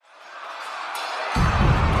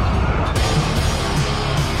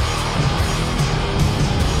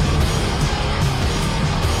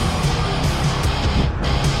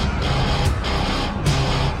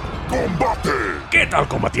tal,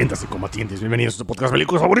 combatientes y combatientes? Bienvenidos a su podcast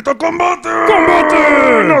bélico favorito, Combate.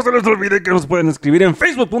 ¡Combate! No se les olvide que nos pueden escribir en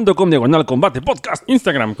facebook.com/Combate Podcast,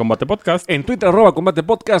 Instagram, Combate Podcast. en Twitter, @Combate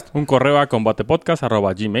Podcast. Un correo a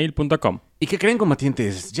combatepodcast@gmail.com. ¿Y qué creen,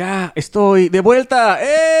 combatientes? Ya estoy de vuelta.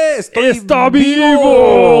 ¡Estoy ¡Está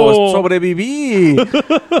vivo! ¡Sobreviví!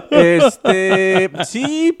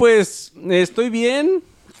 Sí, pues estoy bien.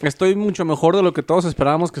 Estoy mucho mejor de lo que todos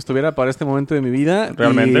esperábamos que estuviera para este momento de mi vida.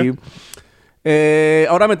 ¿Realmente? Y,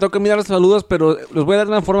 ahora me toca a mí dar los saludos, pero los voy a dar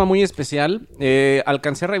de una forma muy especial.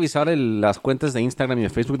 Alcancé a revisar las cuentas de Instagram y de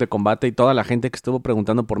Facebook de Combate y toda la gente que estuvo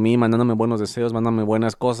preguntando por mí, mandándome buenos deseos, mandándome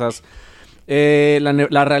buenas cosas.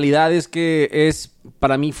 La realidad es que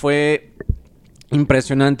para mí fue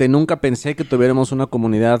impresionante. Nunca pensé que tuviéramos una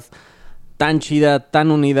comunidad tan chida, tan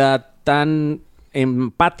unida, tan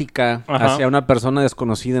empática hacia una persona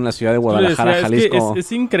desconocida en la ciudad de Guadalajara, Jalisco.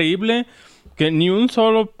 Es increíble que ni un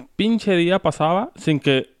solo pinche día pasaba sin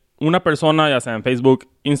que una persona, ya sea en Facebook,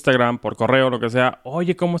 Instagram, por correo, lo que sea,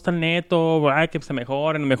 oye, ¿cómo está el neto? Ay, que se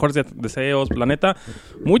mejoren, mejores deseos. La neta,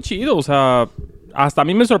 muy chido, o sea, hasta a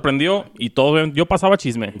mí me sorprendió y todo, yo pasaba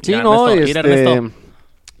chisme. Sí, ya, no, Ernesto.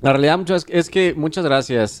 La realidad es que muchas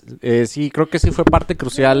gracias. Sí, creo que sí fue parte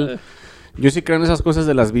crucial. Yo sí creo en esas cosas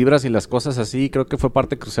de las vibras y las cosas así. Creo que fue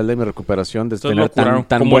parte crucial de mi recuperación, de tener tan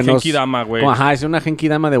como buenos... Genki Dama, güey. Ajá, es una Genki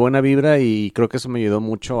Dama de buena vibra y creo que eso me ayudó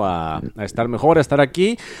mucho a estar mejor, a estar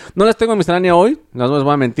aquí. No les tengo miscelánea hoy, no les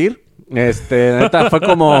voy a mentir. Neta, fue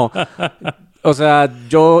como... O sea,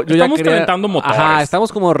 yo ya estamos quería... calentando motores. Ajá,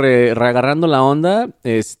 estamos como reagarrando la onda.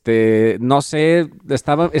 No sé,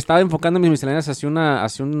 estaba enfocando mis misceláneas hacia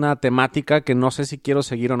una temática que no sé si quiero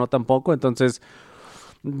seguir o no tampoco. Entonces,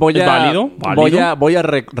 voy a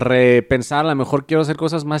repensar. A lo mejor quiero hacer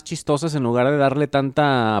cosas más chistosas en lugar de darle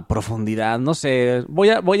tanta profundidad. No sé,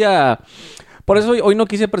 voy a... Por eso hoy no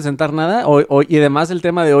quise presentar nada. Y además el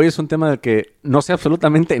tema de hoy es un tema del que no sé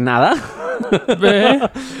absolutamente nada.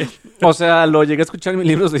 O sea, lo llegué a escuchar en mis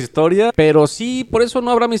libros de historia. Pero sí, por eso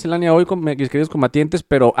no habrá miscelánea hoy con mis queridos combatientes.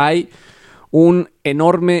 Pero hay un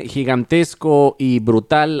enorme, gigantesco y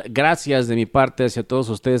brutal gracias de mi parte hacia todos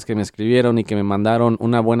ustedes que me escribieron y que me mandaron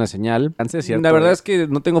una buena señal. La verdad es que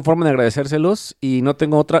no tengo forma de agradecérselos y no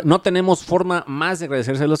tenemos forma más de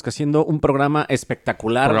agradecérselos que haciendo un programa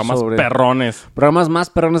espectacular. Programas más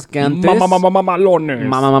perrones que antes.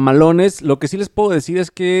 Mamalones. Lo que sí les puedo decir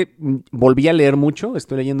es que volví a leer mucho.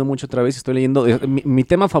 Estoy leyendo mucho otra vez. Mi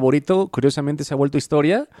tema favorito, curiosamente, se ha vuelto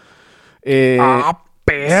historia.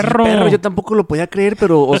 Perro, yo tampoco lo podía creer,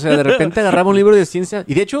 pero, o sea, de repente agarraba un libro de ciencia.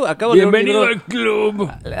 Y de hecho, acabo de leer Bienvenido al club.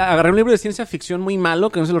 Agarré un libro de ciencia ficción muy malo,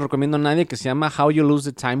 que no se lo recomiendo a nadie, que se llama How You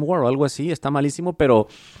Lose the Time War o algo así. Está malísimo, pero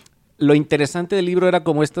lo interesante del libro era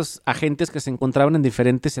como estos agentes que se encontraban en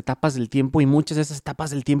diferentes etapas del tiempo y muchas de esas etapas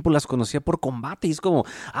del tiempo las conocía por Combate. Y es como,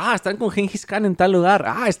 están con Gengis Khan en tal lugar.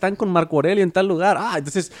 Están con Marco Aurelio en tal lugar.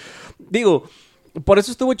 Entonces, digo... Por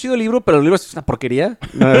eso estuvo chido el libro, pero el libro es una porquería.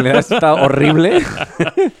 La realidad está horrible.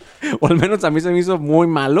 O al menos a mí se me hizo muy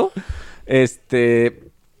malo.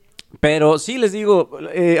 Pero sí, les digo,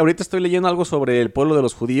 ahorita estoy leyendo algo sobre el pueblo de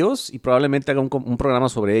los judíos y probablemente haga un programa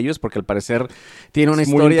sobre ellos porque al parecer tienen una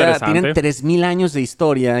historia, tienen 3,000 años de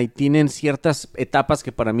historia y tienen ciertas etapas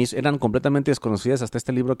que para mí eran completamente desconocidas hasta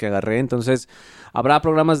este libro que agarré. Entonces, habrá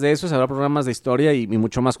programas de esos, habrá programas de historia y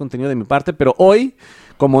mucho más contenido de mi parte. Pero hoy,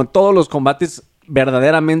 como en todos los combates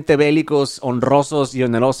verdaderamente bélicos, honrosos y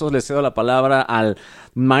onerosos, le cedo la palabra al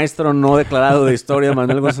maestro no declarado de historia,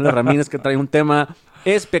 Manuel González Ramírez, que trae un tema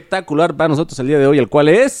espectacular para nosotros el día de hoy, el cual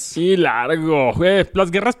es... Y largo.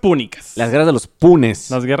 Las guerras púnicas. Las guerras de los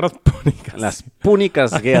punes. Las guerras púnicas. Las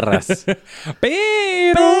púnicas guerras.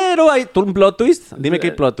 Pero hay un plot twist. Dime qué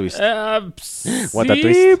hay plot twist. Sí,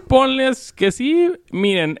 ponles que sí.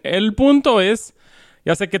 Miren, el punto es...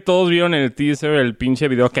 Ya sé que todos vieron el teaser, el pinche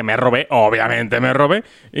video que me robé. Obviamente me robé.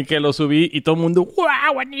 Y que lo subí y todo el mundo...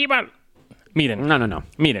 ¡Wow, Aníbal! Miren. No.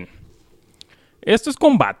 Miren. Esto es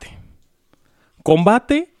Combate.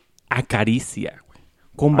 Combate acaricia, güey.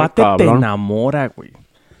 Combate te enamora, güey.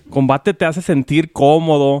 Combate te hace sentir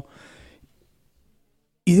cómodo.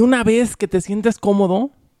 Y de una vez que te sientes cómodo,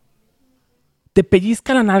 te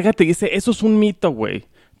pellizca la nalga y te dice, eso es un mito, güey.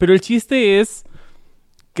 Pero el chiste es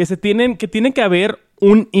que tiene que haber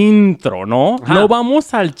un intro, ¿no? Ajá. No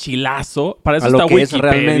vamos al chilazo. Para eso está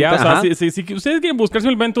Wikipedia. O sea, si ustedes quieren buscar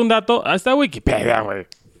simplemente un dato, ahí está Wikipedia, güey.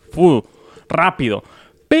 Rápido.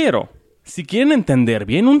 Pero, si quieren entender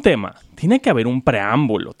bien un tema, tiene que haber un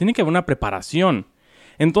preámbulo. Tiene que haber una preparación.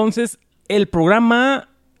 Entonces, el programa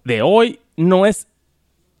de hoy no es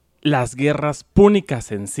las guerras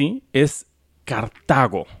púnicas en sí, es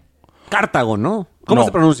Cartago. Cartago, ¿no? ¿Cómo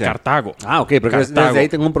se pronuncia? Cartago. Ah, ok, porque desde ahí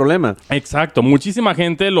tengo un problema. Exacto. Muchísima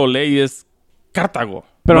gente lo lee y es Cartago.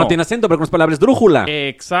 Pero no tiene acento, pero con las palabras drújula.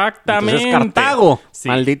 Exactamente. Entonces es Cartago. Sí.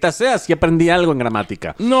 Maldita sea, sí aprendí algo en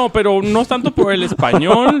gramática. No, pero no es tanto por el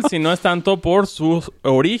español, sino es tanto por su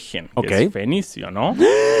origen. Que es fenicio, ¿no?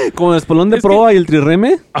 ¿Como el espolón de proa y el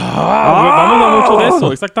trireme? Vamos a mucho de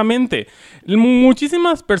eso, exactamente.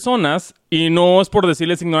 Muchísimas personas, y no es por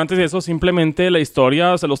decirles ignorantes de eso, simplemente la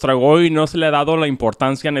historia se los tragó y no se le ha dado la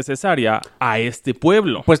importancia necesaria a este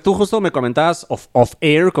pueblo. Pues tú justo me comentabas off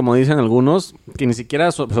air, como dicen algunos, que ni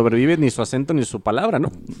siquiera sobrevive ni su acento ni su palabra,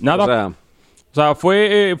 ¿no? Nada. O sea,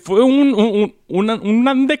 fue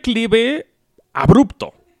un declive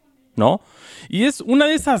abrupto, ¿no? Y es una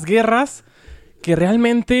de esas guerras que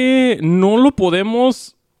realmente no lo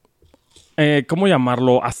podemos, ¿cómo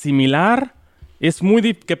llamarlo? Asimilar. Es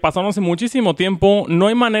que pasaron hace muchísimo tiempo. No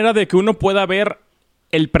hay manera de que uno pueda ver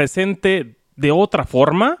el presente de otra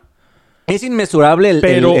forma. Es inmesurable el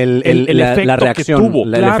efecto la reacción, que tuvo,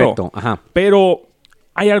 el efecto. Ajá. Pero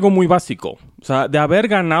hay algo muy básico. O sea, de haber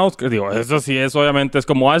ganado... Digo, eso sí es, obviamente, es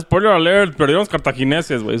como... spoiler alert, perdieron los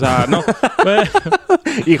cartagineses, güey. O sea, no.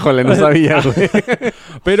 Híjole, no sabía, güey.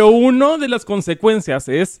 Pero una de las consecuencias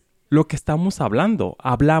es lo que estamos hablando.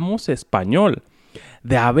 Hablamos español.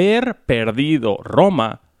 De haber perdido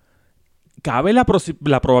Roma, cabe la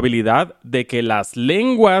probabilidad de que las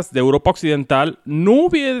lenguas de Europa Occidental no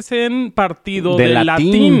hubiesen partido del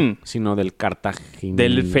latín, sino del cartaginés.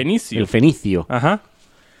 Del fenicio. El fenicio. Ajá.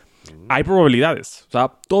 Hay probabilidades. O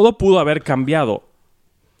sea, todo pudo haber cambiado.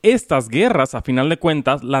 Estas guerras, a final de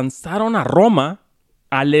cuentas, lanzaron a Roma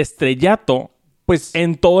al estrellato, pues,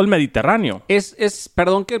 en todo el Mediterráneo.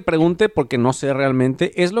 Perdón que pregunte porque no sé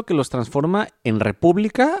realmente, ¿es lo que los transforma en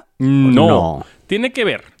república? No. Tiene que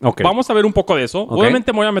ver. Okay. Vamos a ver un poco de eso. Okay.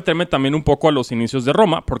 Obviamente voy a meterme también un poco a los inicios de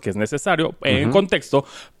Roma, porque es necesario en contexto,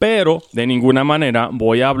 pero de ninguna manera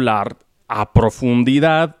voy a hablar a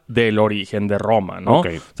profundidad del origen de Roma, ¿no?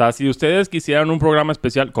 Okay. O sea, si ustedes quisieran un programa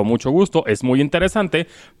especial, con mucho gusto, es muy interesante,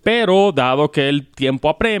 pero dado que el tiempo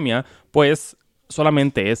apremia, pues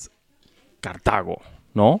solamente es Cartago,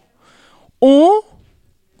 ¿no? O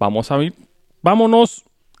vámonos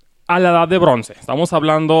a la Edad de Bronce. Estamos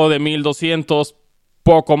hablando de 1200,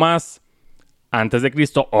 poco más, antes de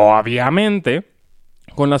Cristo, obviamente,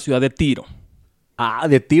 con la ciudad de Tiro. Ah,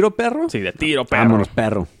 ¿de Tiro, perro? Sí, de Tiro, perro. Vámonos,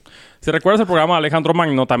 perro. Si recuerdas el programa de Alejandro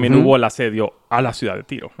Magno, también hubo el asedio a la ciudad de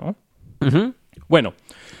Tiro, ¿no? Bueno,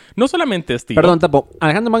 no solamente es Tiro. Perdón, Tapo.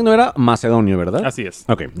 Alejandro Magno era macedonio, ¿verdad? Así es.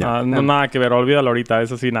 Ok, ya. No, nada que ver. Olvídalo ahorita.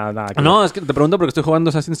 Eso sí, nada que ver. No, es que te pregunto porque estoy jugando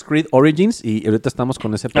Assassin's Creed Origins y ahorita estamos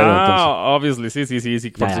con ese pedo. Obviously.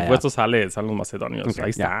 Sí. Por supuesto salen los macedonios. Okay, ahí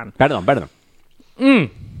están. Perdón.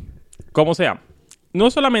 Como sea. No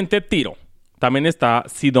solamente Tiro. También está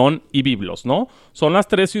Sidón y Biblos, ¿no? Son las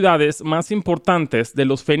 3 ciudades más importantes de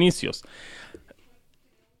los fenicios.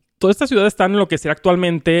 Todas estas ciudades están en lo que será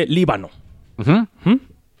actualmente Líbano.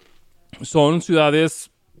 Son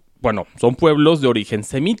ciudades, son pueblos de origen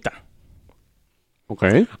semita. Ok.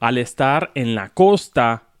 Al estar en la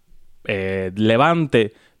costa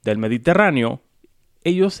levante del Mediterráneo,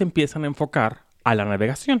 ellos se empiezan a enfocar a la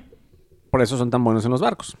navegación. Por eso son tan buenos en los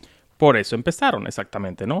barcos. Por eso empezaron,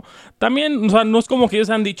 exactamente, ¿no? También, o sea, no es como que ellos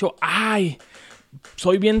han dicho, ay,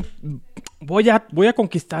 soy bien, voy a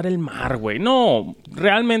conquistar el mar, güey. No,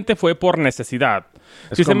 realmente fue por necesidad.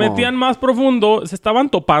 Si se metían más profundo, se estaban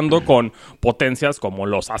topando con potencias como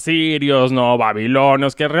los asirios, ¿no?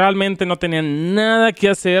 Babilonios, que realmente no tenían nada que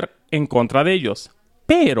hacer en contra de ellos.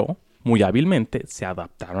 Pero, muy hábilmente, se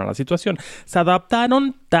adaptaron a la situación. Se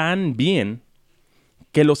adaptaron tan bien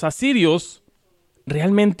que los asirios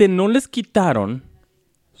realmente no les quitaron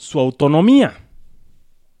su autonomía.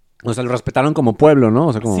 O sea, lo respetaron como pueblo, ¿no?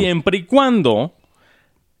 O sea, como... Siempre y cuando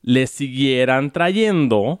les siguieran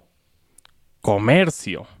trayendo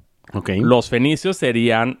comercio. Okay. Los fenicios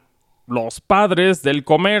serían los padres del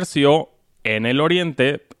comercio en el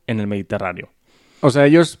oriente, en el Mediterráneo. O sea,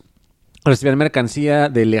 ellos recibían mercancía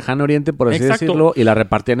del lejano oriente, por así decirlo, y la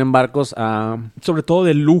repartían en barcos a... Sobre todo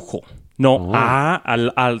de lujo. No,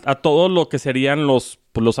 a todo lo que serían los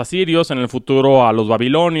asirios, en el futuro a los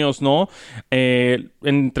babilonios, ¿no?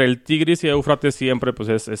 Entre el Tigris y Éufrates siempre pues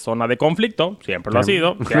es zona de conflicto. Siempre lo ha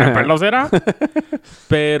sido, siempre lo será.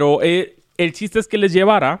 Pero el chiste es que les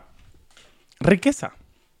llevara riqueza.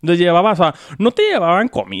 Les llevaba, o sea, no te llevaban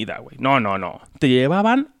comida, güey. No. Te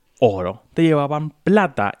llevaban oro, te llevaban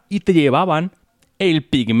plata y te llevaban el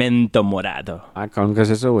pigmento morado. ¿Qué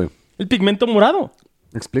es eso, güey? El pigmento morado.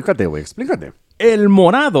 Explícate, güey, explícate. El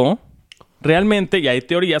morado realmente, y hay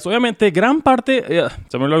teorías, obviamente, gran parte,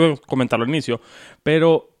 se me olvidó comentarlo al inicio,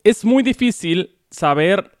 pero es muy difícil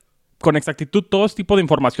saber con exactitud todo este tipo de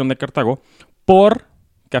información de Cartago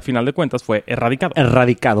porque a final de cuentas fue erradicado.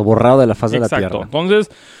 Erradicado, borrado de la faz de la tierra. Exacto. Entonces,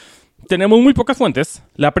 tenemos muy pocas fuentes.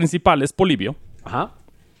 La principal es Polibio. Ajá.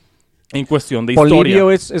 En cuestión de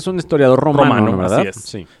Polibio historia. es un historiador romano, ¿verdad?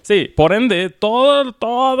 Así es. Sí, por ende, todas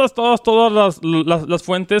las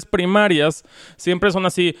fuentes primarias siempre son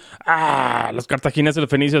así. Los cartagineses y los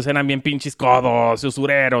fenicios eran bien pinches codos,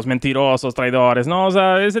 usureros, mentirosos, traidores. No, o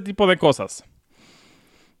sea, ese tipo de cosas.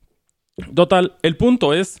 Total, el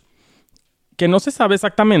punto es que no se sabe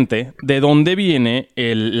exactamente de dónde viene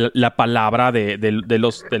la palabra de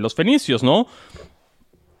los fenicios, ¿no?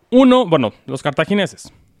 Los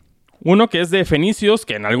cartagineses. Uno que es de fenicios,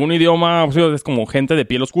 que en algún idioma es como gente de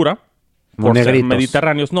piel oscura. Por ser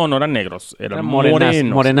mediterráneos. No eran negros. Eran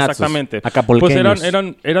morenazos. Exactamente. Acapulqueños.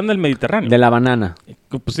 Pues eran del Mediterráneo. De la banana.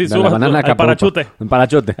 Pues sí, de la banana al parachute. El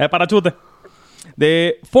parachute. El parachute.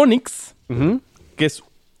 De Fonix, que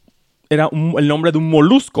era el nombre de un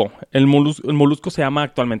molusco. El molusco se llama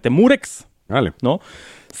actualmente Murex. Vale. ¿No?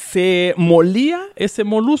 Se molía ese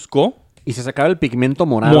molusco. Y se sacaba el pigmento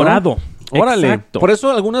morado. Morado. Órale. Exacto. Por eso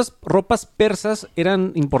algunas ropas persas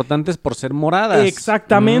eran importantes por ser moradas.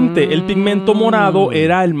 Exactamente. El pigmento morado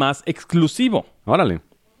era el más exclusivo. Órale.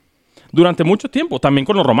 Durante mucho tiempo, también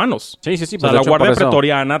con los romanos. Sí. O sea, la guardia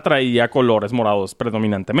pretoriana traía colores morados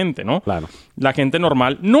predominantemente, ¿no? Claro. La gente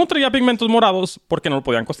normal no traía pigmentos morados porque no lo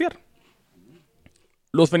podían costear.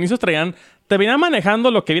 Los fenicios te venían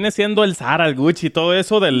manejando lo que viene siendo el Zara, el Gucci, todo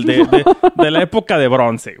eso de la época de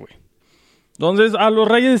bronce, güey. Entonces, a los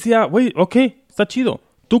reyes decía, güey, ok, está chido.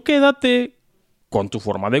 Tú quédate con tu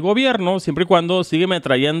forma de gobierno, siempre y cuando sígueme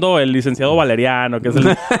trayendo el licenciado Valeriano, que es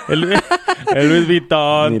el Louis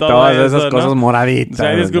Vuitton, y todo todas eso, esas cosas ¿no? moraditas. O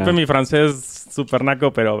sea, disculpe mi francés super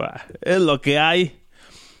naco, pero es lo que hay.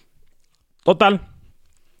 Total.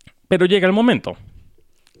 Pero llega el momento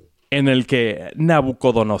en el que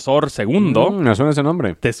Nabucodonosor II... me suena ese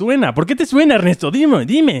nombre. ¿Te suena? ¿Por qué te suena, Ernesto?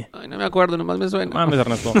 Dime. Ay, no me acuerdo, nomás me suena. Mames,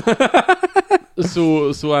 Ernesto.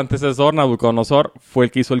 Su antecesor, Nabucodonosor, fue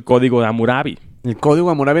el que hizo el Código de Hammurabi. El Código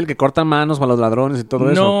de Hammurabi, el que corta manos a los ladrones y todo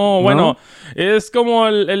eso. No, bueno, es como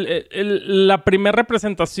la primera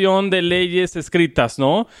representación de leyes escritas,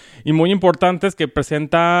 ¿no? Y muy importantes que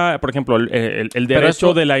presenta, por ejemplo, el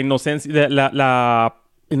derecho de la inocencia, de la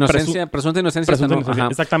presunta inocencia.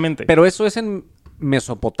 Exactamente. Pero eso es en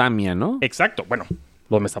Mesopotamia, ¿no? Exacto. Bueno,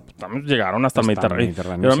 los mesopotamios llegaron hasta Mediterráneo.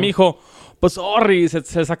 Pero sí. mijo, pues sorry, se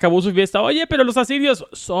les acabó su fiesta. Oye, pero los asirios,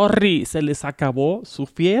 sorry, se les acabó su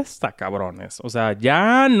fiesta, cabrones. O sea,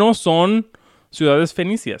 ya no son ciudades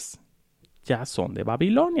fenicias. Ya son de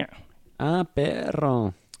Babilonia. Ah,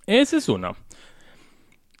 perro. Ese es uno.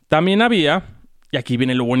 También había, y aquí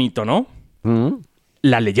viene lo bonito, ¿no?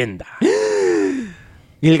 La leyenda.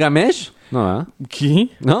 ¿Gilgamesh? No, ¿Qué?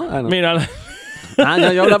 ¿No? Ah, no. Mira.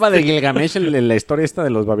 Yo hablaba de Gilgamesh, la historia esta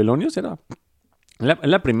de los babilonios, era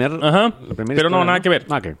la primera. Ajá. Pero historia, no, nada que ver.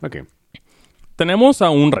 Ok. Tenemos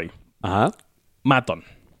a un rey. Ajá. Matón.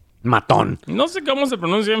 No sé cómo se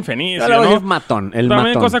pronuncia en fenicio, ¿no? Es Matón, el También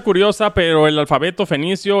Matón. cosa curiosa, pero el alfabeto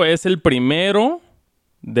fenicio es el primero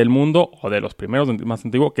del mundo, o de los primeros más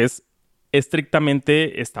antiguos, que es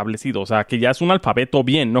estrictamente establecido. O sea, que ya es un alfabeto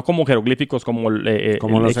bien, no como jeroglíficos como los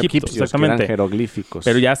Egipto, egipcios, exactamente. que eran jeroglíficos.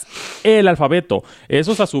 Pero ya es el alfabeto.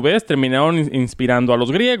 Esos, a su vez, terminaron inspirando a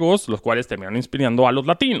los griegos, los cuales terminaron inspirando a los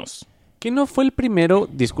latinos. ¿Qué no fue el primero,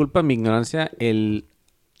 disculpa mi ignorancia, el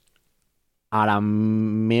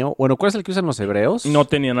arameo? Bueno, ¿cuál es el que usan los hebreos? No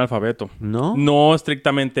tenían alfabeto. ¿No? No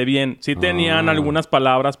estrictamente bien. Sí tenían algunas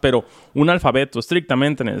palabras, pero un alfabeto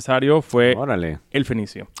estrictamente necesario fue el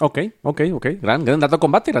fenicio. Ok. Gran dato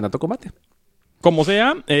combate. Como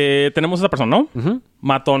sea, tenemos a esa persona, ¿no? Uh-huh.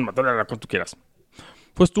 Matón, como tú quieras.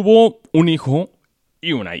 Pues tuvo un hijo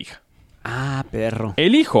y una hija. Ah, perro.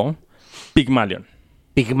 El hijo,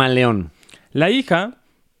 Pigmalión. La hija,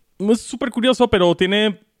 es súper curioso, pero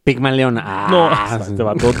tiene... Pigmalión.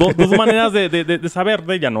 Dos maneras de saber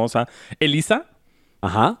de ella, ¿no? O sea, Elisa.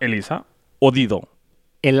 Ajá. Elisa o Dido.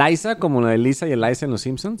 Elisa, como la de Elisa y Eliza en Los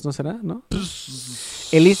Simpsons, ¿no será? ¿No?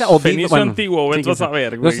 Elisa o Dido. Fenicio antiguo, vete a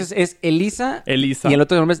saber, güey. Entonces es Elisa. Y el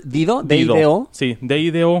otro nombre es Dido. D-I-D-O. Sí,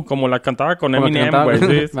 D-I-D-O, como la cantaba con Eminem, güey.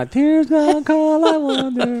 Sí. My tears gonna call, I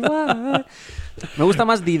wonder why. Me gusta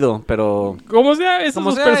más Dido, pero... Como sea, esas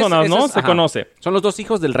dos personas, ¿no? Se conoce. Son los dos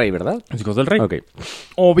hijos del rey, ¿verdad? Los hijos del rey. Ok.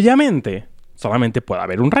 Obviamente, solamente puede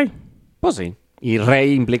haber un rey. Pues sí. Y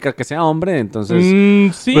rey implica que sea hombre, entonces...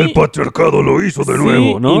 Sí. El patriarcado lo hizo de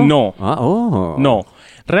nuevo, ¿no? Y no. Ah, oh. No.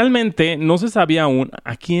 Realmente no se sabía aún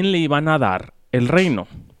a quién le iban a dar el reino.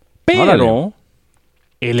 Pero Órale.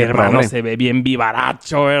 el Qué hermano pobre. se ve bien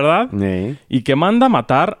vivaracho, ¿verdad? Sí. Y que manda a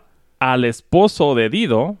matar al esposo de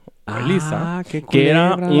Dido, o Elisa, qué que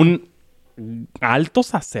era culebra. un alto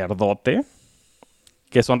sacerdote,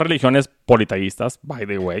 que son religiones politeístas, by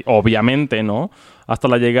the way, obviamente, ¿no? Hasta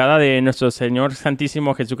la llegada de nuestro Señor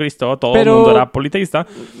Santísimo Jesucristo, todo el mundo era politeísta.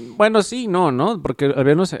 Bueno, sí, no, porque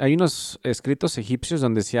hay unos escritos egipcios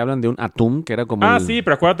donde se hablan de un Atum, que era como Sí,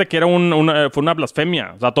 pero acuérdate que era fue una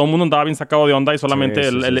blasfemia. O sea, todo el mundo andaba bien sacado de onda y solamente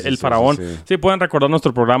el faraón. Sí, pueden recordar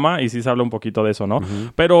nuestro programa y sí se habla un poquito de eso, ¿no?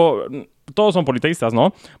 Pero todos son politeístas,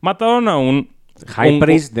 ¿no? Mataron a un High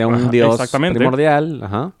priest de un dios exactamente. primordial.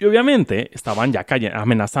 Ajá. Y obviamente estaban ya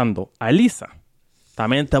amenazando a Elisa.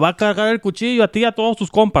 También te va a cargar el cuchillo a ti y a todos tus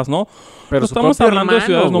compas, ¿no? Pero estamos su propio hablando de hermano,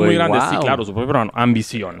 ciudades no muy güey, grandes. wow. Sí, claro, su propio hermano.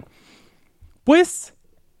 Ambición. Pues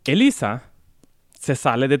Elisa se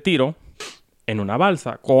sale de Tiro en una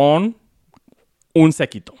balsa con un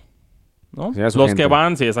séquito, ¿no? Sí, a su Los gente. que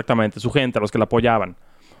van, sí, exactamente, su gente, los que la apoyaban.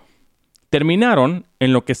 Terminaron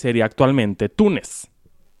en lo que sería actualmente Túnez.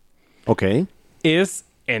 Ok. Es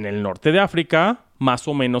en el norte de África, más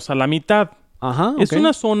o menos a la mitad. Ajá, Es ok.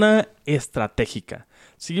 una zona estratégica.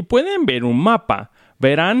 Si pueden ver un mapa,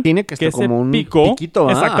 verán Tiene que estar ese como un pico, piquito,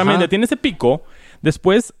 ¿ah? exactamente, Ajá. tiene ese pico.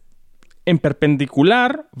 Después, en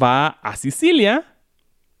perpendicular, va a Sicilia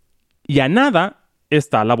y a nada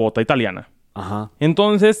está la bota italiana. Ajá.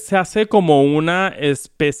 Entonces se hace como una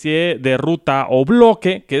especie de ruta o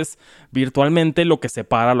bloque que es virtualmente lo que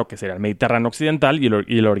separa lo que sería el Mediterráneo occidental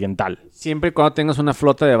y el oriental. Siempre y cuando tengas una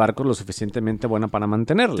flota de barcos lo suficientemente buena para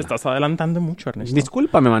mantenerla. Te estás adelantando mucho, Ernesto.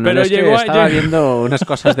 Discúlpame, Manuel. Pero es que llegó- estaba llegó- viendo unas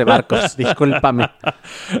cosas de barcos. Discúlpame.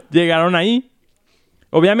 Llegaron ahí.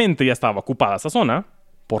 Obviamente ya estaba ocupada esa zona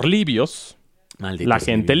por libios. Malditos La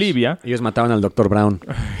gente libios. libia. Ellos mataban al Dr. Brown.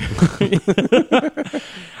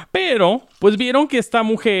 Pero, pues vieron que esta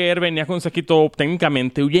mujer venía con un saquito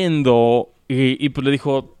técnicamente huyendo. Y pues le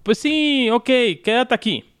dijo, pues sí, ok, quédate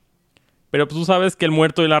aquí. Pero pues tú sabes que el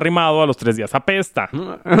muerto y el arrimado a los 3 días apesta.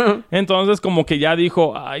 Entonces como que ya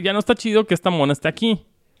dijo, "Ay, ya no está chido que esta mona esté aquí.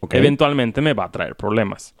 Ok. Eventualmente me va a traer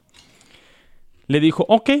problemas." Le dijo,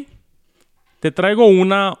 ok, te traigo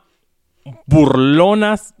una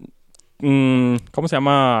burlona... ¿cómo se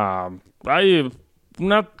llama? Ay,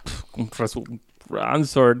 una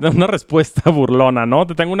respuesta burlona, ¿no?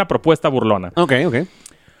 Te tengo una propuesta burlona. Ok.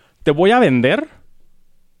 Te voy a vender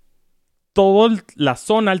toda la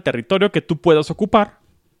zona, el territorio que tú puedas ocupar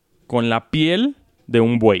con la piel de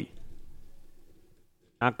un buey.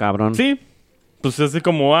 Ah, cabrón. Sí. Pues es así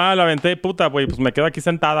como, la venté, puta, güey. Pues me quedo aquí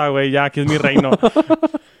sentada, güey. Ya, aquí es mi reino.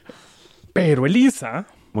 Pero Elisa,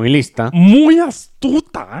 Muy lista. muy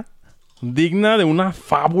astuta, digna de una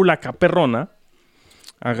fábula caperrona,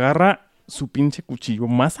 agarra su pinche cuchillo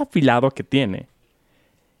más afilado que tiene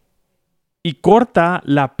y corta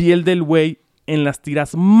la piel del güey en las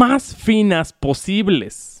tiras más finas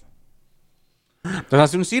posibles. Entonces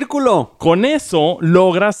hace un círculo. Con eso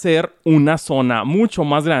logra hacer una zona mucho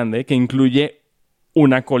más grande que incluye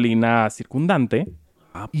una colina circundante.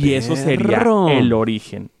 Y eso sería perro. el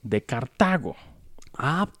origen de Cartago.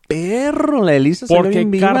 Ah, perro. La Elisa se ve Porque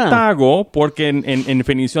bien viva. Cartago, porque en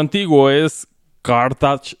fenicio antiguo es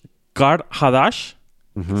Carthage, Car-Hadash.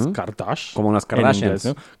 Es Carthage. Como las en Kardashians.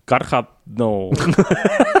 inglés, ¿no? No.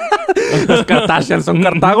 Los Kardashians son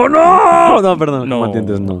Cartago. ¡No! No, perdón. No. ¿Cómo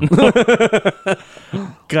entiendes? No.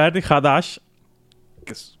 Car-Hadash,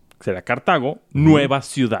 que sería Cartago, nueva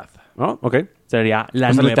ciudad. ¿No? Ok. Sería la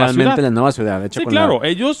O sea, nueva literalmente ciudad. la nueva ciudad. Hecha Sí, con claro.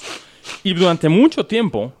 Ellos, y durante mucho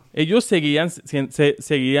tiempo, ellos seguirían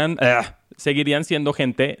siendo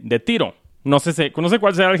gente de Tiro. No sé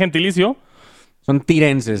cuál será el gentilicio. Son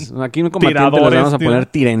tirenses. Aquí un combatiente les Tiradores, vamos a poner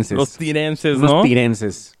tirenses. Los tirenses, Unos ¿no?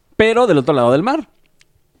 tirenses. Pero del otro lado del mar.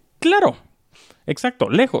 Claro. Exacto.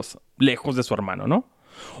 Lejos de su hermano, ¿no?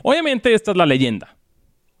 Obviamente esta es la leyenda.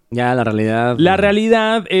 Ya, la realidad... La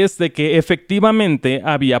realidad es de que efectivamente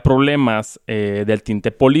había problemas del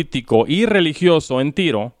tinte político y religioso en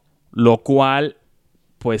Tiro, lo cual,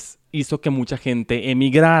 pues, hizo que mucha gente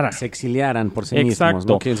emigrara. Se exiliaran por sí Exacto. mismos,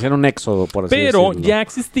 ¿no? Que hicieran un éxodo, por así Pero decirlo. ya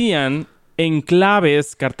existían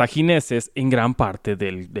enclaves cartagineses en gran parte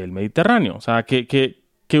del Mediterráneo. O sea, que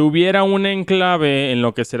hubiera un enclave en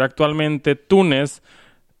lo que será actualmente Túnez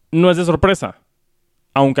no es de sorpresa.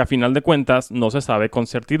 Aunque a final de cuentas no se sabe con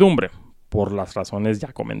certidumbre, por las razones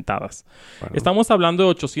ya comentadas. Bueno. Estamos hablando de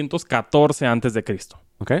 814 a.C.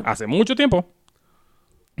 Ok. Hace mucho tiempo,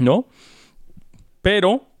 ¿no?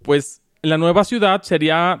 Pero, pues, la nueva ciudad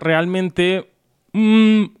sería realmente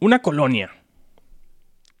una colonia.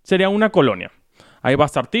 Sería una colonia. Ahí va a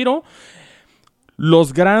estar Tiro.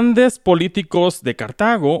 Los grandes políticos de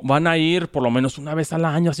Cartago van a ir por lo menos una vez al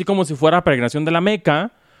año, así como si fuera peregrinación de la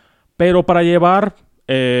Meca, pero para llevar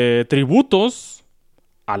tributos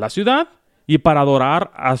a la ciudad y para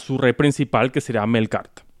adorar a su rey principal, que sería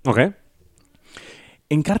Melkart. Ok.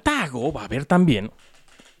 En Cartago va a haber también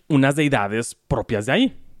unas deidades propias de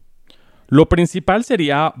ahí. Lo principal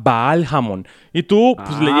sería Baal Hamón. Y tú,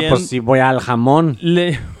 pues leyendo... pues sí voy al jamón.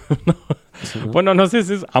 Bueno, no sé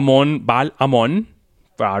si es Amón, Baal Amón.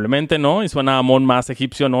 Probablemente no. Y suena a Amón más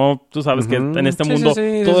egipcio, ¿no? Tú sabes que en este mundo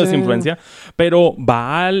todo es influencia. Pero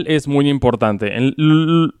Baal es muy importante.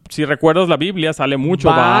 Si recuerdas la Biblia, sale mucho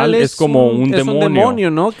Baal. Es como un demonio. Un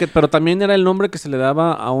demonio, ¿no? Pero también era el nombre que se le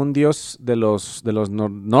daba a un dios de los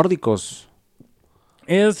nórdicos.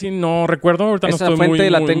 Si no recuerdo, ahorita esa no estoy fuente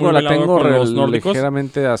la tengo con los nórdicos,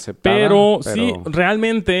 ligeramente aceptada. Pero sí,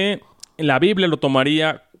 realmente la Biblia lo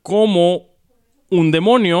tomaría como un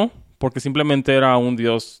demonio, porque simplemente era un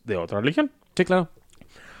dios de otra religión. Sí, claro.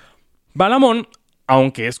 Balamón,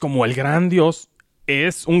 aunque es como el gran dios,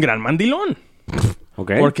 es un gran mandilón.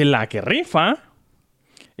 Ok. Porque la que rifa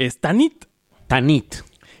es Tanit. Tanit.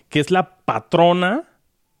 Que es la patrona,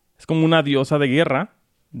 es como una diosa de guerra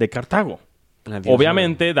de Cartago.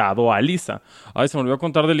 Obviamente dado a Elisa. Ay, se me olvidó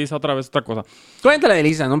contar de Elisa otra vez, otra cosa. Cuéntale de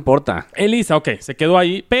Elisa, no importa. Elisa, ok, se quedó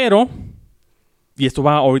ahí, pero... Y esto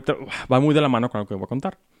va ahorita, va muy de la mano con lo que voy a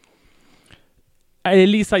contar.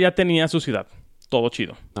 Elisa ya tenía su ciudad, todo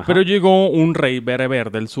chido. Ajá. Pero llegó un rey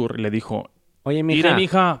bereber del sur y le dijo... Oye, mija. Mire,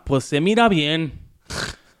 mija, pues se mira bien.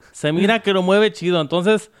 Se mira que lo mueve chido.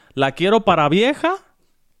 Entonces, la quiero para vieja.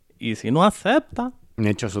 Y si no acepta...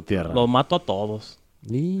 Me echo a su tierra. Los mato a todos.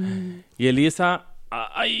 Y Elisa...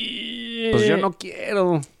 ¡Ay! Pues yo no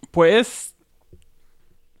quiero. Pues...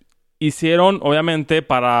 Hicieron, obviamente,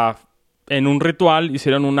 en un ritual,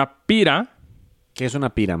 hicieron una pira. ¿Qué es una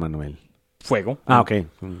pira, Manuel? Fuego. Ah, ok.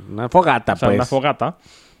 Una fogata, pues. Una fogata.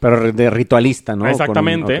 Pero de ritualista, ¿no?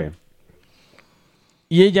 Exactamente. Okay.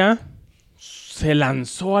 Y ella se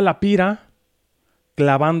lanzó a la pira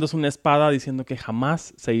clavándose una espada diciendo que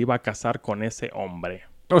jamás se iba a casar con ese hombre.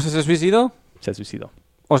 O sea, ¿se suicidó? Se suicidó.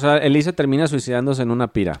 O sea, Elisa termina suicidándose en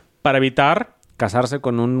una pira. Para evitar... casarse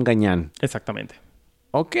con un gañán. Exactamente.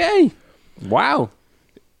 Ok. Wow.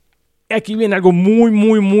 Aquí viene algo muy,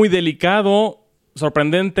 muy, muy delicado,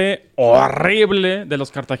 sorprendente, horrible de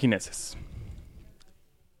los cartagineses.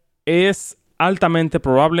 Es altamente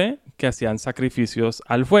probable que hacían sacrificios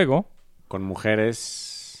al fuego. Con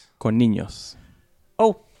mujeres. Con niños.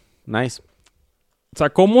 Oh, nice. O sea,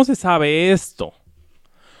 ¿cómo se sabe esto?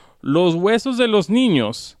 Los huesos de los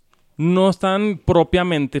niños no están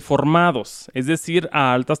propiamente formados. Es decir,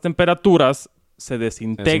 a altas temperaturas se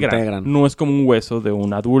desintegran. No es como un hueso de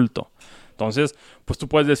un adulto. Entonces, pues tú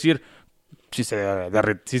puedes decir, si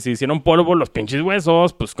se hicieron polvo los pinches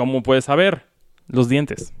huesos, pues ¿cómo puedes saber? Los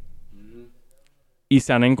dientes. Y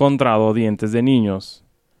se han encontrado dientes de niños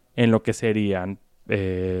en lo que serían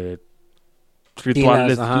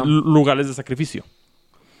rituales, lugares de sacrificio.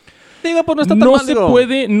 Digo, pues no está tan mal,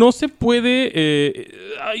 no se puede...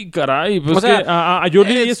 ay, caray. Pues o sea, yo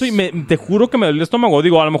leí eso y te juro que me dolió el estómago.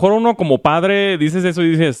 Digo, a lo mejor uno como padre dices eso y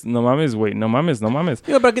dices, no mames, güey, no mames.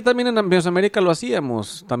 Digo, pero aquí también en Mesoamérica lo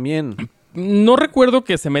hacíamos, también. No recuerdo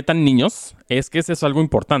que se metan niños. Es que eso es algo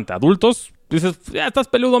importante. Adultos, dices, ya estás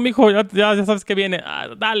peludo, mijo, ya sabes que viene.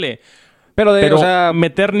 Dale. Pero o sea,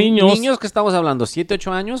 meter niños... ¿Niños que estamos hablando? ¿7,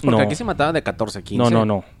 8 años? Porque aquí se mataban de 14, 15.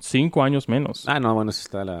 No. 5 años menos. Ah, no, bueno, eso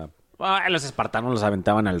está la... los espartanos los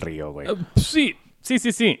aventaban al río, güey. Sí.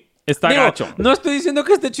 Está gacho. No estoy diciendo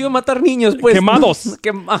que esté chido matar niños, pues. Quemados.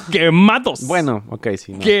 Quemados. Bueno, ok,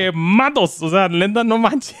 sí. No. Quemados. O sea, Lenda, no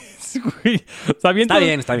manches, güey. O sea, está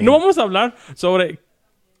bien. No vamos a hablar sobre...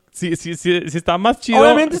 Si está más chido.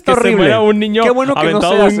 Obviamente está horrible. Se muera un niño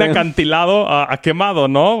aventado no de un acantilado a quemado,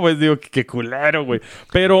 ¿no? Pues digo, qué culero, güey.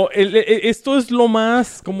 Pero esto es lo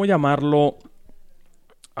más... ¿Cómo llamarlo?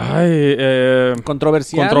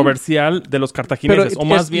 Controversial de los cartagineses. O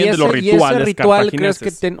más bien de los rituales cartagineses. ¿Crees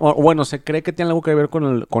que se cree que tiene algo que ver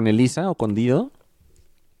con Elisa o con Dido?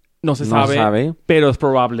 No se sabe, pero es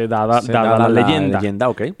probable dada la leyenda.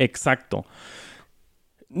 Okay. Exacto.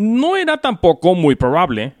 No era tampoco muy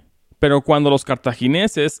probable, pero cuando los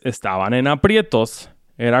cartagineses estaban en aprietos,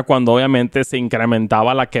 era cuando obviamente se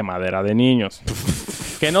incrementaba la quemadera de niños.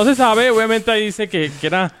 Que no se sabe, obviamente ahí dice que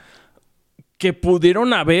era... que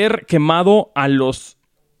pudieron haber quemado a los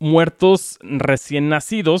muertos recién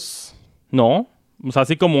nacidos, ¿no? O sea,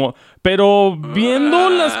 así como... Pero viendo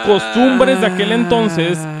las costumbres de aquel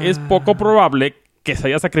entonces, es poco probable que se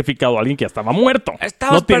haya sacrificado a alguien que ya estaba muerto.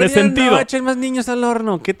 No tiene sentido. Echen más niños al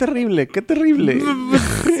horno. Qué terrible, qué terrible.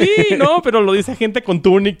 Sí, no, pero lo dice gente con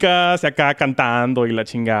túnicas, acá cantando y la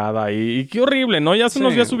chingada. Y qué horrible, ¿no? Ya hace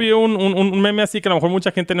unos días subí un meme así que a lo mejor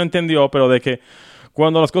mucha gente no entendió, pero de que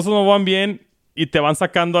cuando las cosas no van bien y te van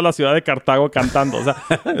sacando a la ciudad de Cartago cantando. O sea,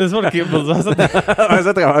 es porque pues, vas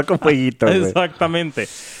a trabajar con fueguito. Exactamente.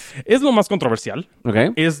 Es lo más controversial.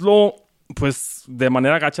 Okay. Es lo, pues, de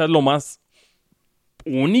manera gacha, es lo más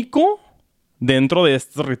único dentro de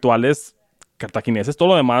estos rituales cartagineses. Todo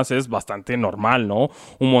lo demás es bastante normal, ¿no?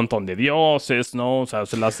 Un montón de dioses, ¿no? O sea,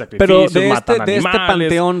 se las sacrificios, matan animales.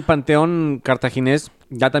 De este panteón cartaginés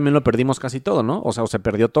ya también lo perdimos casi todo, ¿no? O sea, ¿o se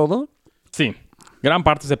perdió todo? Sí, gran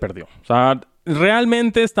parte se perdió. O sea,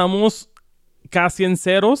 realmente estamos casi en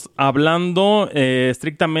ceros, hablando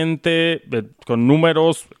estrictamente con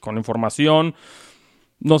números, con información.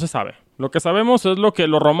 No se sabe. Lo que sabemos es lo que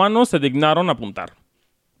los romanos se dignaron a apuntar.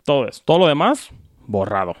 Todo eso. Todo lo demás,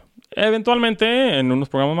 borrado. Eventualmente, en unos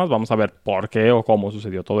programas más, vamos a ver por qué o cómo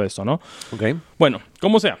sucedió todo eso, ¿no? Ok. Bueno,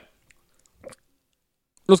 como sea.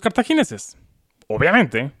 Los cartagineses,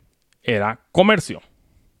 obviamente, era comercio.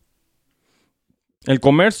 El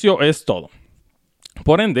comercio es todo.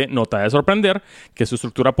 Por ende, no te ha de sorprender que su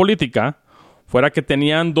estructura política fuera que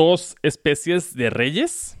tenían dos especies de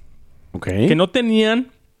reyes. Ok. Que no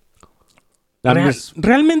tenían...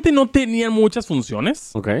 realmente no tenían muchas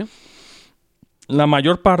funciones. Ok. La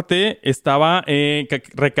mayor parte estaba... que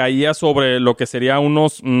recaía sobre lo que sería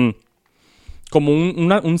unos... como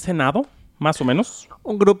un senado, más o menos.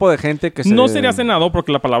 Un grupo de gente que No sería senado,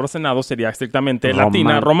 porque la palabra senado sería estrictamente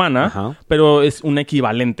latina, romana. Ajá. Pero es un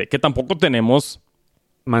equivalente, que tampoco tenemos...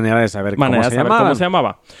 manera de saber cómo se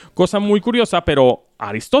llamaba. Cosa muy curiosa, pero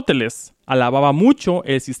Aristóteles alababa mucho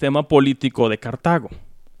el sistema político de Cartago.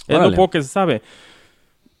 Es lo poco que se sabe.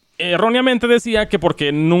 Erróneamente decía que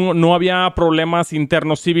porque no había problemas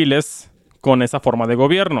internos civiles con esa forma de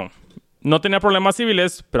gobierno. No tenía problemas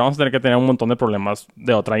civiles, pero vamos a tener que tener un montón de problemas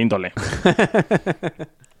de otra índole.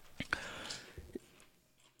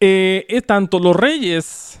 Tanto los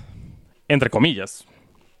reyes, entre comillas,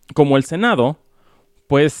 como el Senado,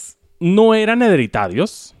 pues no eran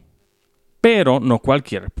hereditarios, pero no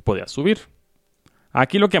cualquiera podía subir.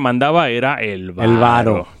 Aquí lo que mandaba era el varo. El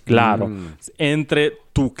varo. Claro. Entre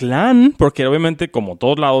tu clan, porque obviamente como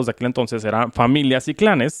todos lados de aquel entonces eran familias y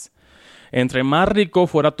clanes, entre más rico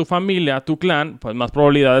fuera tu familia, tu clan, pues más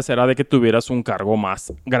probabilidades era de que tuvieras un cargo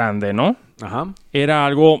más grande, ¿no? Ajá. Era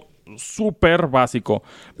algo súper básico.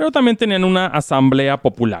 Pero también tenían una asamblea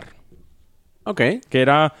popular. Ok. Que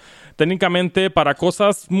era técnicamente para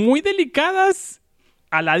cosas muy delicadas.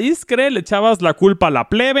 A la discre le echabas la culpa a la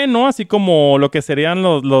plebe, ¿no? Así como lo que serían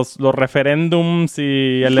los referéndums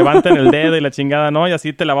y el levanten el dedo y la chingada, ¿no? Y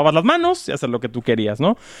así te lavabas las manos y hacer lo que tú querías,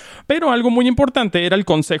 ¿no? Pero algo muy importante era el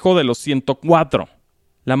Consejo de los 104.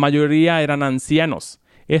 La mayoría eran ancianos.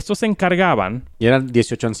 Estos se encargaban... Y eran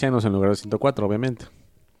 18 ancianos en lugar de 104, obviamente.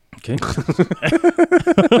 ¿Qué?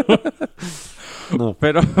 No.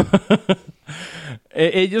 Pero...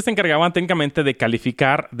 ellos se encargaban técnicamente de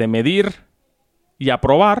calificar, de medir... y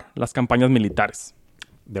aprobar las campañas militares.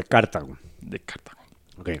 De Cartago. De Cartago.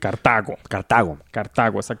 Okay.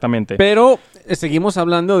 Cartago, exactamente. Pero seguimos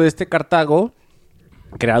hablando de este Cartago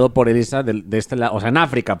creado por Elisa de este lado, o sea, en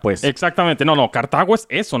África, pues. Exactamente. No, Cartago es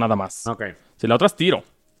eso nada más. Ok. Si la otra es Tiro.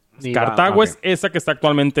 Cartago es esa que está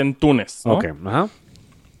actualmente en Túnez, ¿no? Ok, ajá.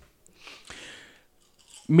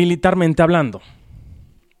 Militarmente hablando.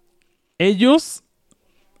 Ellos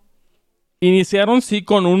iniciaron, sí,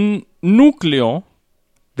 con un núcleo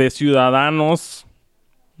de ciudadanos,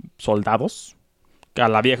 soldados, a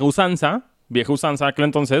la vieja usanza aquel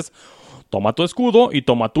entonces, toma tu escudo y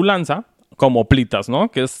toma tu lanza como plitas, ¿no?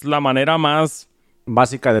 Que es la manera más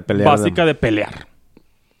básica de pelear.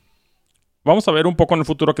 Vamos a ver un poco en el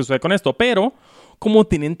futuro qué sucede con esto, pero como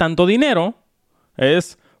tienen tanto dinero,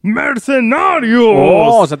 es ¡mercenarios!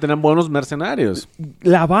 Oh, o sea, tienen buenos mercenarios.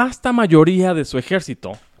 La vasta mayoría de su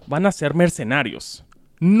ejército van a ser mercenarios.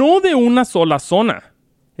 No de una sola zona.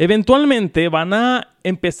 Eventualmente van a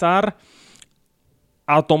empezar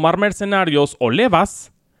a tomar mercenarios o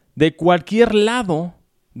levas de cualquier lado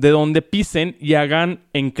de donde pisen y hagan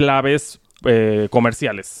enclaves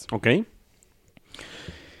comerciales. Ok.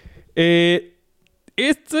 El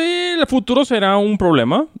futuro será un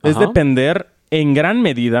problema. Ajá. Es depender en gran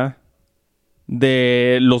medida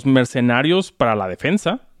de los mercenarios para la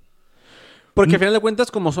defensa. Porque al final de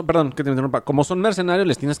cuentas, como son mercenarios,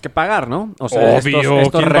 les tienes que pagar, ¿no? O sea, obvio,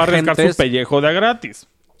 ¿quién va a arriesgar su pellejo de a gratis?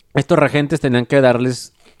 Estos regentes tenían que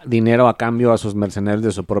darles dinero a cambio a sus mercenarios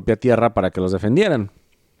de su propia tierra para que los defendieran.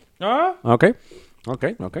 Ah. Ok. Ok.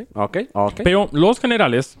 Pero los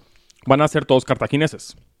generales van a ser todos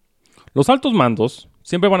cartagineses. Los altos mandos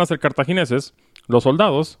siempre van a ser cartagineses. Los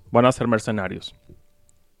soldados van a ser mercenarios.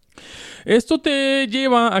 Esto te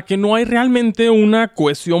lleva a que no hay realmente una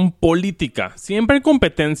cohesión política. Siempre hay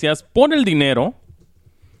competencias por el dinero.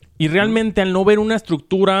 Y realmente al no ver una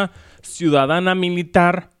estructura ciudadana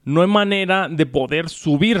militar, no hay manera de poder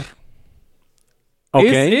subir.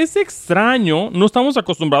 Okay. Es extraño. No estamos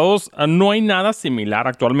acostumbrados no hay nada similar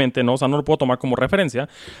actualmente, ¿no? O sea, no lo puedo tomar como referencia.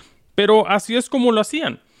 Pero así es como lo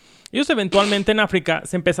hacían. Ellos eventualmente en África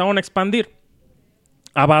se empezaron a expandir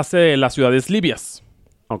a base de las ciudades libias.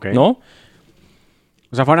 Ok. ¿No?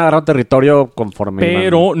 O sea, fueron a agarrar territorio conforme...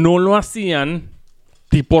 Pero no lo hacían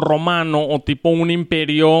tipo romano o tipo un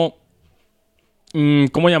imperio...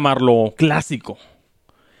 ¿cómo llamarlo? Clásico.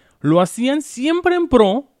 Lo hacían siempre en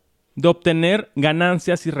pro de obtener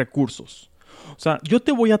ganancias y recursos. O sea, yo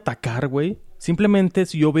te voy a atacar, güey, simplemente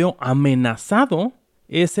si yo veo amenazado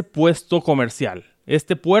ese puesto comercial.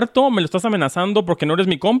 Este puerto, ¿me lo estás amenazando porque no eres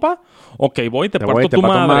mi compa? Ok, voy, te parto tu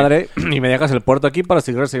madre. Y me dejas el puerto aquí para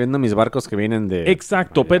seguir recibiendo mis barcos que vienen de...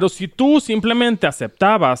 Exacto, pero si tú simplemente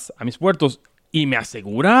aceptabas a mis puertos y me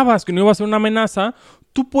asegurabas que no iba a ser una amenaza,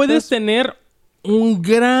 tú puedes tener un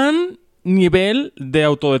gran nivel de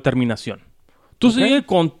autodeterminación. Tú sigue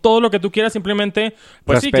con todo lo que tú quieras, simplemente...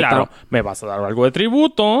 Pues Respeta. Sí, claro, me vas a dar algo de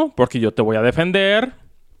tributo porque yo te voy a defender...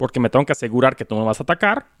 Porque me tengo que asegurar que tú no vas a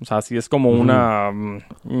atacar. O sea, así es como una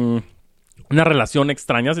relación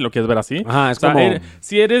extraña, si lo quieres ver así. Ajá, es como...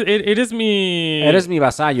 si eres mi... Eres mi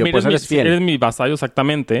vasallo, pues eres fiel. Eres mi vasallo,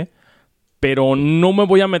 exactamente. Pero no me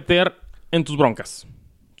voy a meter en tus broncas.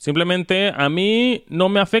 Simplemente a mí no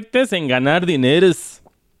me afectes en ganar dineros.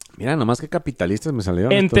 Mira, nomás que capitalistas me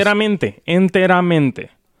salieron enteramente.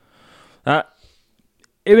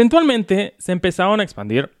 Eventualmente se empezaron a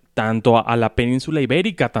expandir tanto a la península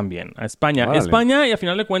ibérica también, a España. Vale. España, y a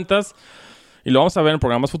final de cuentas, y lo vamos a ver en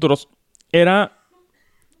programas futuros, era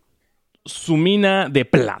su mina de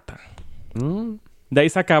plata. De ahí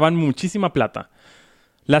sacaban muchísima plata.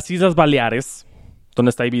 Las Islas Baleares, donde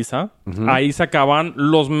está Ibiza, ahí sacaban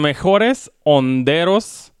los mejores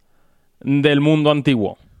honderos del mundo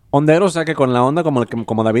antiguo. ¿Honderos? O sea, que con la onda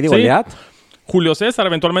como David y Goliat. Julio César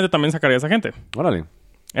eventualmente también sacaría a esa gente. Órale.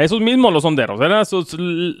 Esos mismos los honderos.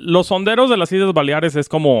 Los honderos de las Islas Baleares es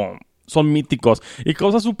como... Son míticos. Y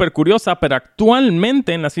cosa súper curiosa, pero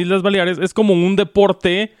actualmente en las Islas Baleares es como un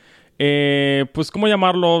deporte... pues, ¿cómo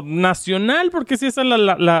llamarlo? Nacional, porque sí, esa es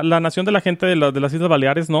la nación de la gente de las Islas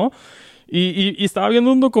Baleares, ¿no? Y estaba viendo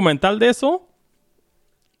un documental de eso.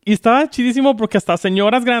 Y estaba chidísimo porque hasta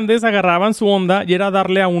señoras grandes agarraban su onda y era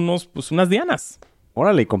darle a unas dianas.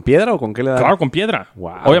 Órale, ¿y con piedra o con qué le daban? Claro, con piedra.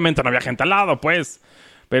 Wow. Obviamente no había gente al lado, pues...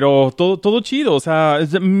 Pero todo chido. O sea,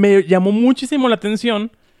 me llamó muchísimo la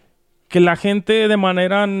atención que la gente de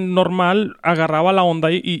manera normal agarraba la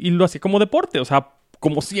onda y lo hacía como deporte. O sea,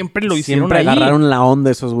 como siempre lo hicieron siempre ahí. Siempre agarraron la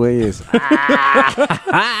onda esos güeyes.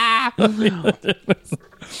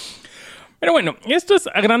 Pero bueno, esto es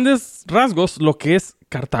a grandes rasgos lo que es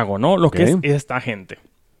Cartago, ¿no? Lo que es esta gente.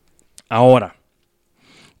 Ahora,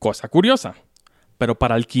 cosa curiosa. Pero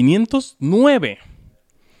para el 509...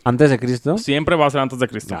 ¿Antes de Cristo? Siempre va a ser antes de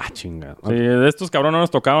Cristo. Ah, chingada. Sí, de estos cabrones no nos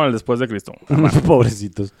tocaban el después de Cristo.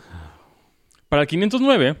 Pobrecitos. Para el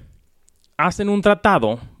 509, hacen un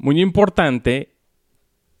tratado muy importante,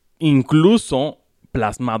 incluso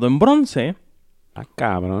plasmado en bronce. Ah,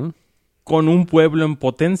 cabrón. Con un pueblo en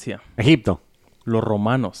potencia. Egipto. Los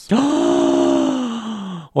romanos.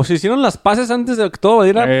 ¿O se hicieron las paces antes de que todo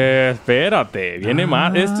valiera? Espérate, viene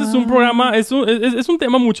más. Este es un programa, es un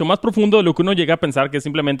tema mucho más profundo de lo que uno llega a pensar que es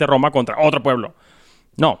simplemente Roma contra otro pueblo.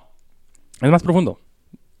 No, es más profundo.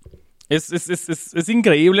 Es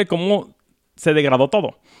increíble cómo se degradó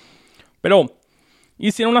todo. Pero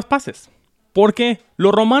hicieron las paces. Porque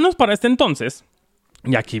los romanos para este entonces,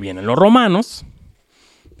 y aquí vienen los romanos,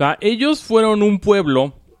 ellos fueron un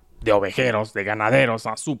pueblo de ovejeros, de ganaderos,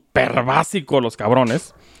 súper básico los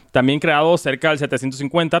cabrones. También creado cerca del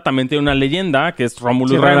 750. También tiene una leyenda que es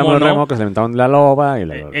Rómulo y Remo, ¿no? Que se inventaron la loba y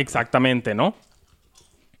exactamente, ¿no?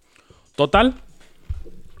 Total.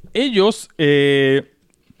 Ellos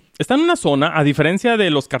están en una zona, a diferencia de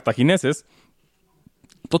los cartagineses,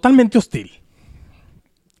 totalmente hostil.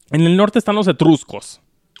 En el norte están los etruscos.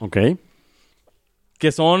 Ok.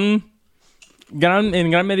 Que son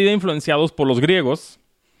en gran medida influenciados por los griegos.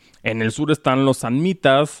 En el sur están los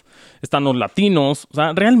samnitas, están los latinos. O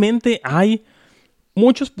sea, realmente hay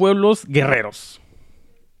muchos pueblos guerreros.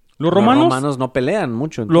 Los romanos no pelean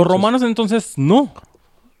mucho. Los romanos entonces no.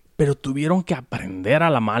 Pero tuvieron que aprender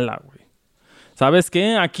a la mala, güey. O ¿Sabes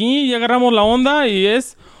qué? Aquí ya agarramos la onda y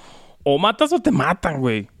es o matas o te matan,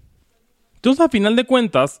 güey. Entonces, a final de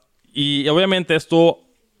cuentas, y obviamente esto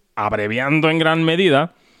abreviando en gran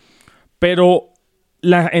medida, pero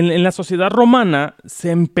en la sociedad romana se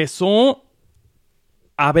empezó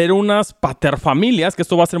a ver unas paterfamilias, que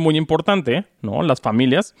esto va a ser muy importante, ¿no? Las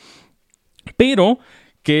familias, pero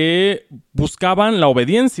que buscaban la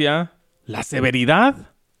obediencia, la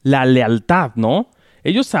severidad, la lealtad, ¿no?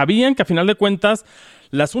 Ellos sabían que a final de cuentas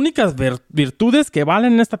las únicas virtudes que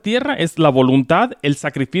valen en esta tierra es la voluntad, el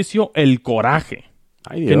sacrificio, el coraje.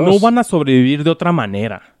 Ay, Dios. Que no van a sobrevivir de otra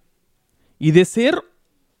manera. Y de ser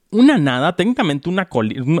una nada, técnicamente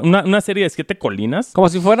una serie de 7 colinas. Como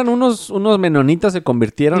si fueran unos menonitas se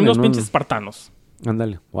convirtieron en unos pinches espartanos.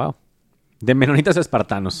 Ándale, wow. De menonitas a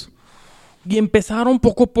espartanos. Y empezaron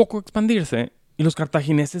poco a poco a expandirse. Y los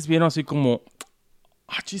cartagineses vieron así como...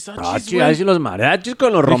 Achis, Achis, los mariachis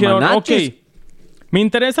con los romanachis. Ok, me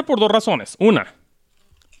interesa por 2 razones. Una,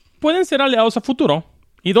 pueden ser aliados a futuro.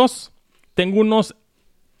 Y 2, tengo unos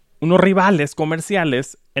rivales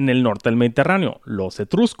comerciales en el norte del Mediterráneo, los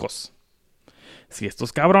etruscos. Si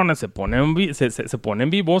estos cabrones se ponen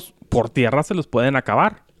vivos, por tierra se los pueden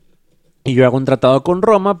acabar. Y yo hago un tratado con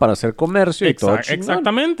Roma para hacer comercio y todo chingón.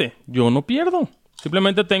 Exactamente. Yo no pierdo.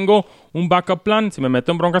 Simplemente tengo un backup plan. Si me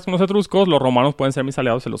meto en broncas con los etruscos, los romanos pueden ser mis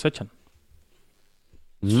aliados y se los echan.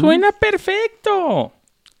 ¡Suena perfecto!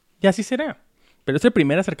 Y así será. Pero es el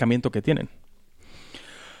primer acercamiento que tienen.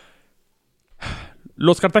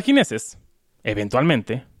 Los cartagineses,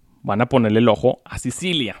 eventualmente, van a ponerle el ojo a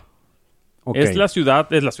Sicilia. Okay. Es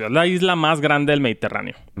la isla más grande del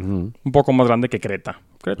Mediterráneo. Un poco más grande que Creta.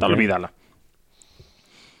 Creta, olvídala.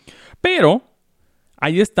 Pero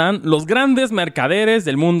ahí están los grandes mercaderes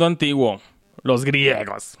del mundo antiguo. Los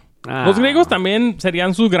griegos. Los griegos también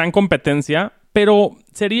serían su gran competencia, pero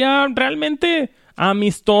sería realmente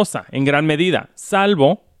amistosa en gran medida,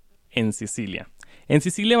 salvo en Sicilia. En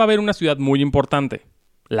Sicilia va a haber una ciudad muy importante,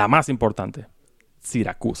 la más importante,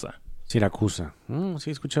 Siracusa. Siracusa. Sí,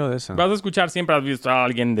 he escuchado de esa. Vas a escuchar, siempre has visto a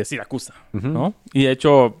alguien de Siracusa, ¿no? Y de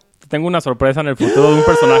hecho, tengo una sorpresa en el futuro de un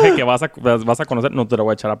personaje que vas a conocer. No te lo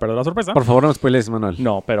voy a echar a perder la sorpresa. Por favor, no spoiles, Manuel.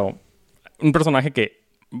 No, pero un personaje que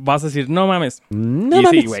vas a decir, no mames.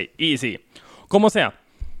 Sí, güey. Y sí. Como sea,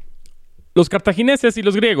 los cartagineses y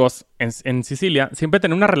los griegos en Sicilia siempre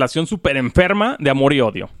tienen una relación súper enferma de amor y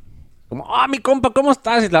odio. Como, mi compa, ¿cómo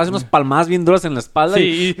estás? Y le das unas palmadas bien duras en la espalda.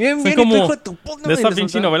 Sí, bien, como hijo de tu puta, de esa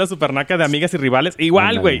pinche novela supernaca de amigas y rivales.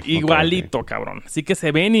 Igual, güey. Igualito, cabrón. Así que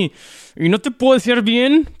se ven y no te puedo decir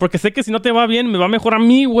bien, porque sé que si no te va bien, me va mejor a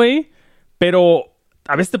mí, güey. Pero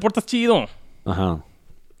a veces te portas chido. Ajá.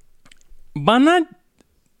 Van a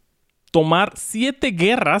tomar 7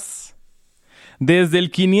 guerras desde el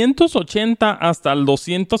 580 hasta el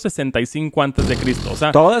 265 a.C. O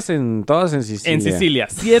sea, todas en Sicilia. En Sicilia.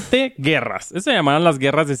 7 guerras. Esas se llamarán las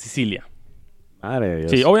guerras de Sicilia. Madre de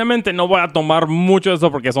Dios. Sí, obviamente no voy a tomar mucho de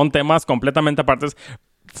eso porque son temas completamente apartes,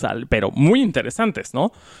 pero muy interesantes,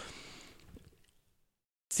 ¿no?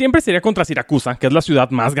 Siempre sería contra Siracusa, que es la ciudad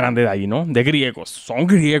más grande de ahí, ¿no? De griegos. Son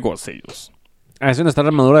griegos ellos. Es donde está la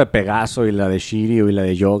armadura de Pegaso y la de Shirio y la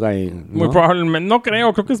de Yoga. ¿No? Muy probablemente. No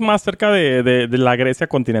creo. Creo que es más cerca de la Grecia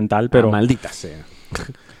continental, pero... maldita sea.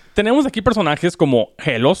 Tenemos aquí personajes como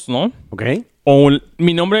Helos, ¿no? Ok. O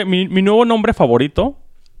mi nuevo nombre favorito,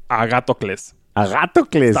 Agatocles.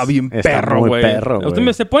 Agatocles. Está bien perro, güey.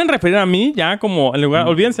 Ustedes se pueden referir a mí ya como... En lugar,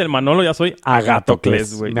 olvídense el Manolo, ya soy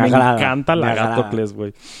Agatocles, güey. Me encanta el Agatocles,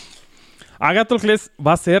 güey. Agatocles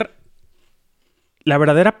va a ser la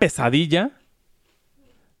verdadera pesadilla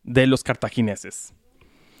de los cartagineses.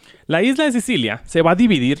 La isla de Sicilia se va a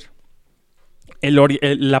dividir.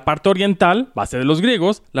 La parte oriental va a ser de los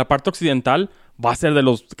griegos, la parte occidental va a ser de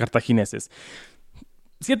los cartagineses.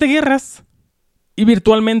 7 guerras y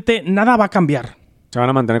virtualmente nada va a cambiar. Se van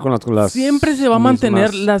a mantener con las siempre se va a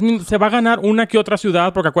mantener las mismas. Se va a ganar una que otra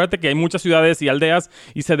ciudad, porque acuérdate que hay muchas ciudades y aldeas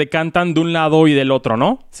y se decantan de un lado y del otro,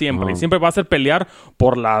 ¿no? Siempre. Y siempre va a ser pelear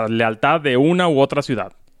por la lealtad de una u otra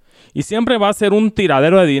ciudad. Y siempre va a ser un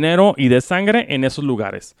tiradero de dinero y de sangre en esos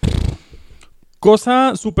lugares.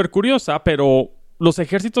 Cosa súper curiosa, pero los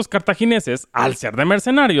ejércitos cartagineses, al ser de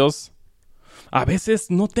mercenarios, a veces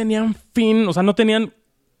no tenían fin, o sea, no tenían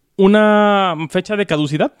una fecha de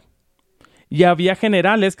caducidad. Y había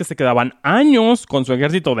generales que se quedaban años con su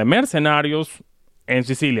ejército de mercenarios en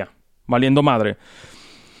Sicilia, valiendo madre.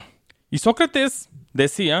 Y Sócrates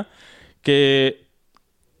decía que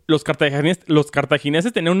los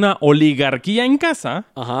cartagineses tenían una oligarquía en casa,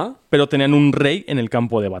 pero tenían un rey en el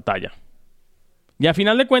campo de batalla. Y a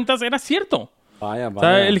final de cuentas era cierto. Vaya, vaya. O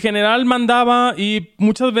sea, el general mandaba y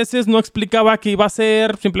muchas veces no explicaba qué iba a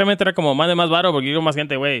hacer. Simplemente era como, mande más varo porque quiero más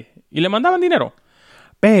gente, güey. Y le mandaban dinero.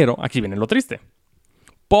 Pero aquí viene lo triste.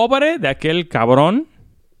 Pobre de aquel cabrón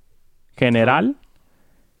general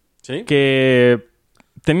que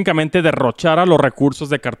técnicamente derrochara los recursos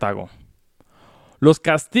de Cartago. Los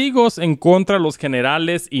castigos en contra de los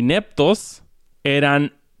generales ineptos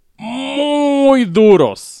eran muy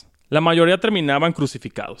duros. La mayoría terminaban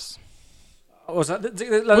crucificados. O sea, pues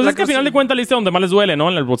es que al final de cuentas le hice donde más les duele, ¿no?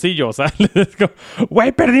 En el bolsillo. O sea,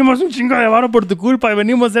 güey, perdimos un chingo de varo por tu culpa y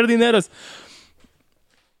venimos a hacer dineros.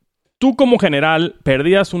 Tú como general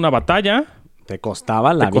perdías una batalla. Te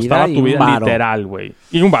costaba la vida. Te costaba tu vida varo. literal, güey.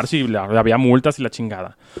 Y un bar, sí, había multas y la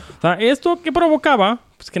chingada. O sea, ¿esto qué provocaba?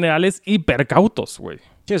 Pues generales hipercautos, güey.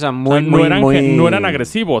 Sí, o sea, no eran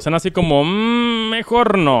agresivos. Eran así como,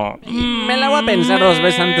 mejor no. Me la voy a pensar 2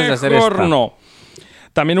 veces antes de hacer esto. Mejor no.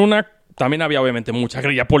 También había obviamente mucha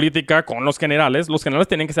grilla política con los generales. Los generales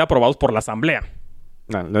tenían que ser aprobados por la asamblea.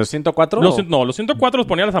 ¿Los 104? Los 104 los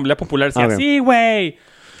ponía la asamblea popular. Decía, sí, güey.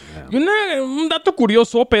 Y un dato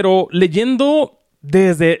curioso, pero leyendo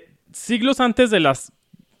desde siglos antes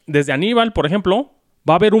desde Aníbal, por ejemplo,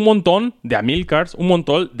 va a haber un montón de Amílcars, un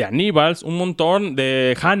montón de Aníbals, un montón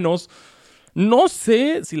de Janos. No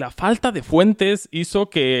sé si la falta de fuentes hizo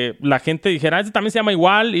que la gente dijera, este también se llama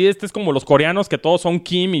igual y este es como los coreanos que todos son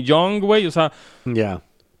Kim y Jong, güey. O sea,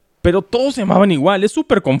 pero todos se llamaban igual. Es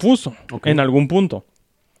súper confuso en algún punto.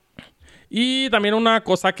 Y también una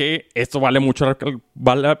cosa que esto vale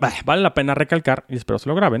la pena recalcar, y espero se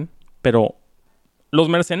lo graben, pero los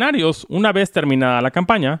mercenarios, una vez terminada la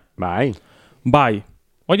campaña, bye.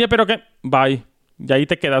 Oye, ¿pero qué? Bye. Y ahí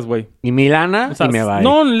te quedas, güey. Y mi lana, o sea, y me va.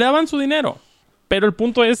 No, le daban su dinero. Pero el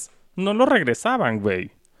punto es, no lo regresaban, güey.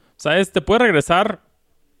 O sea, te puede regresar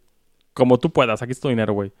como tú puedas. Aquí es tu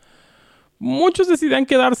dinero, güey. Muchos decidían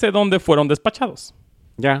quedarse donde fueron despachados.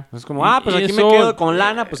 Ya, es como, pues aquí me quedo con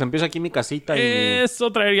lana, pues empiezo aquí mi casita.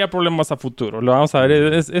 Eso traería problemas a futuro. Lo vamos a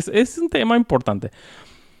ver. Es un tema importante.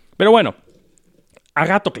 Pero bueno,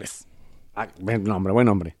 Agatocles. Buen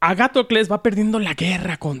nombre. Agatocles va perdiendo la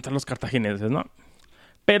guerra contra los cartagineses, ¿no?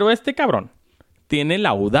 Pero este cabrón tiene la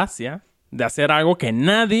audacia de hacer algo que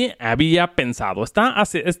nadie había pensado.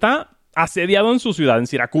 Está asediado en su ciudad, en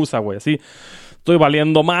Siracusa, güey. Así, estoy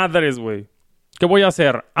valiendo madres, güey. ¿Qué voy a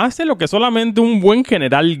hacer? Hace lo que solamente un buen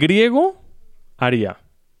general griego haría.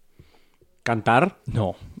 ¿Cantar?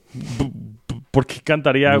 No. ¿Por qué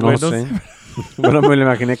cantaría, güey? No sé. Bueno, me lo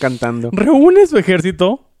imaginé cantando. Reúne su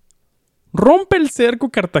ejército, rompe el cerco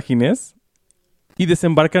cartaginés y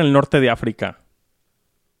desembarca en el norte de África.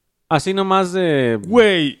 Así nomás de...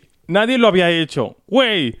 Güey, nadie lo había hecho.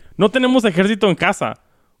 Güey, no tenemos ejército en casa.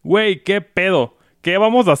 Güey, ¿qué pedo? ¿Qué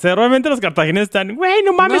vamos a hacer? Obviamente los cartagineses están... Güey,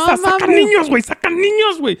 no mames, sacan niños, güey. Sacan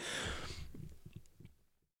niños, güey.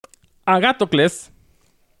 Agatocles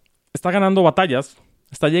está ganando batallas.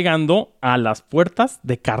 Está llegando a las puertas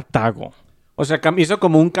de Cartago. O sea, hizo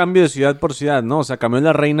como un cambio de ciudad por ciudad, ¿no? O sea, cambió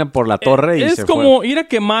la reina por la torre y se fue. Es como ir a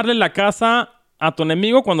quemarle la casa a tu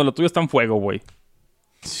enemigo cuando lo tuyo está en fuego, güey.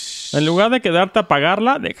 En lugar de quedarte a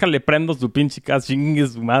apagarla, déjale prendo su pinche casa, chingue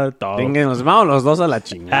su madre todo. Nos vamos los dos a la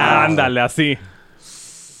chingada. Ándale, así.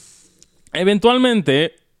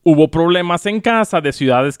 Eventualmente hubo problemas en casa de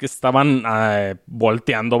ciudades que estaban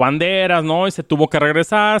volteando banderas, ¿no? Y se tuvo que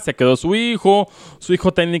regresar, se quedó su hijo. Su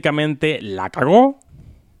hijo técnicamente la cagó.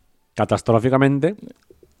 Catastróficamente.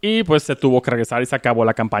 Y pues se tuvo que regresar y se acabó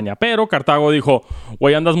la campaña. Pero Cartago dijo,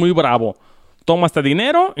 güey, andas muy bravo. Toma este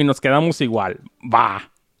dinero y nos quedamos igual. Va.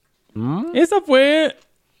 Esa fue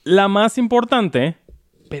la más importante,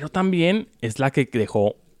 pero también es la que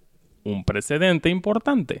dejó un precedente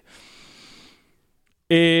importante.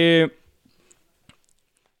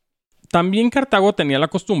 También Cartago tenía la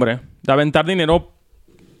costumbre de aventar dinero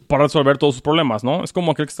para resolver todos sus problemas, ¿no? Es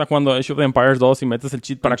como aquel que está jugando Age of Empires 2 y metes el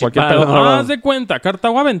cheat para cualquier pedo. Haz de cuenta,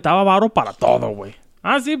 Cartago aventaba varo para todo, güey.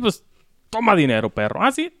 Sí, pues toma dinero, perro.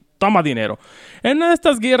 Sí, toma dinero. En una de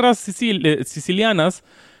estas guerras sicilianas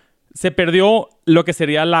se perdió lo que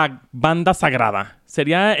sería la banda sagrada.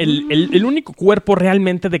 Sería el único cuerpo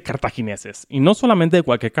realmente de cartagineses. Y no solamente de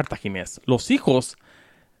cualquier cartaginés. Los hijos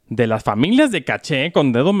de las familias de caché,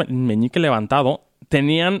 con dedo meñique levantado,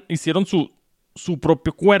 hicieron su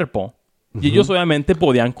propio cuerpo. Y ellos obviamente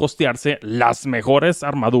podían costearse las mejores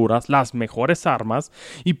armaduras, las mejores armas,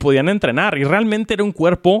 y podían entrenar. Y realmente era un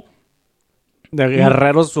cuerpo de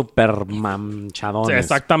guerreros super manchadones.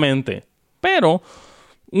 Exactamente. Pero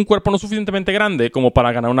un cuerpo no suficientemente grande como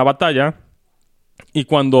para ganar una batalla. Y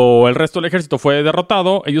cuando el resto del ejército fue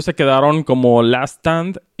derrotado, ellos se quedaron como last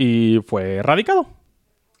stand y fue erradicado.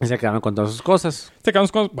 Y se quedaron con todas sus cosas.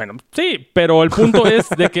 Bueno, sí, pero el punto es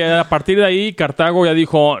de que a partir de ahí Cartago ya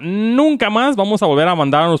dijo, nunca más vamos a volver a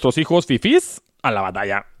mandar a nuestros hijos fifís a la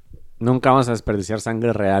batalla. Nunca vamos a desperdiciar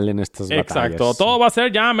sangre real en estas batallas. Exacto, todo va a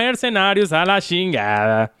ser ya mercenarios a la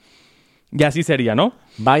chingada. Y así sería, ¿no?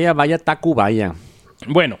 Vaya, Tacubaya.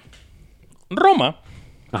 Bueno, Roma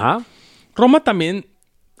también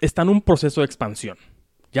está en un proceso de expansión.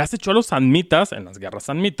 Ya se echó a los samnitas en las guerras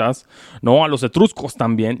samnitas, ¿no? A los etruscos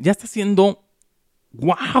también. Ya está siendo...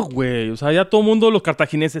 ¡Guau, güey! O sea, ya todo el mundo, los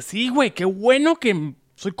cartagineses... Sí, güey, qué bueno que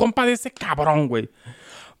soy compa de ese cabrón, güey.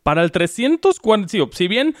 Para el 340... Sí, si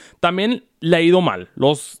bien también le ha ido mal.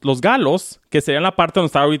 Los galos, que serían la parte donde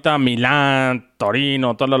está ahorita Milán,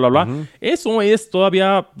 Torino, todo bla, bla, bla. Eso es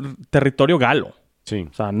todavía territorio galo. Sí.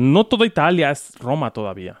 O sea, no toda Italia es Roma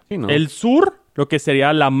todavía. Sí, ¿no? El sur, lo que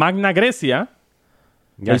sería la Magna Grecia...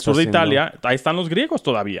 El sur de Italia, ahí están los griegos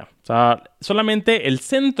todavía. O sea, solamente el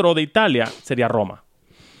centro de Italia sería Roma.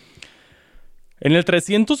 En el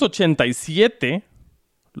 387,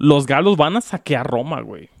 los galos van a saquear Roma,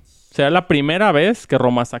 güey. Será la primera vez que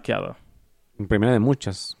Roma es saqueada. Primera de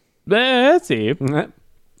muchas. Sí.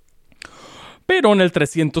 Pero en el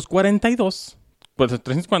 342, pues el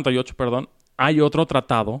 348, perdón, hay otro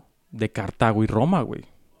tratado de Cartago y Roma, güey.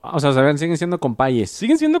 O sea, siguen siendo compayes.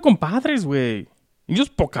 Siguen siendo compadres, güey. Ellos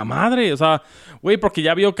poca madre, o sea, güey, porque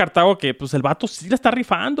ya vio Cartago que, pues, el vato sí la está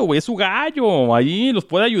rifando, güey, es su gallo, ahí los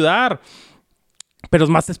puede ayudar. Pero es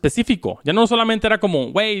más específico. Ya no solamente era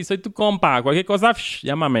como, güey, soy tu compa, cualquier cosa,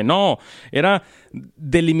 llámame. No, era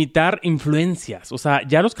delimitar influencias. O sea,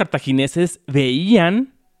 ya los cartagineses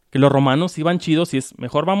veían que los romanos iban chidos y es,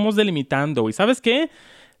 mejor vamos delimitando. ¿Y sabes qué?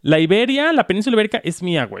 La Iberia, la península ibérica es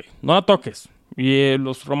mía, güey, no la toques. Y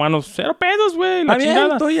los romanos, cero pedos, güey, la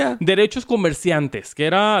chingada. Tuya. Derechos comerciantes, que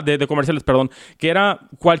era, de comerciales, perdón, que era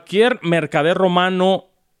cualquier mercader romano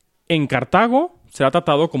en Cartago será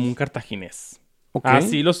tratado como un cartaginés. Okay.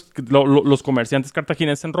 Así los comerciantes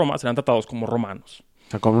cartagineses en Roma serán tratados como romanos. O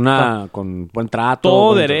sea, con buen trato.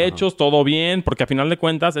 Todo derechos, todo bien, porque a final de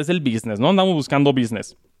cuentas es el business, ¿no? Andamos buscando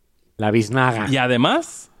business. La biznaga. Y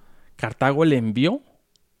además, Cartago le envió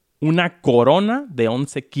una corona de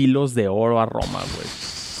 11 kilos de oro a Roma, güey.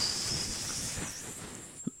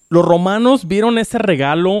 Los romanos vieron ese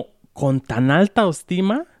regalo con tan alta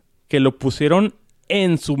estima que lo pusieron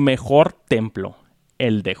en su mejor templo,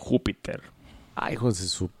 el de Júpiter. Ay, hijos de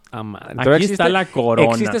su madre. Aquí está la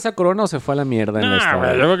corona. ¿Existe esa corona o se fue a la mierda en la historia?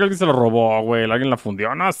 Güey, yo creo que alguien se lo robó, güey. Alguien la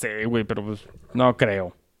fundió, no sé, güey, pero pues no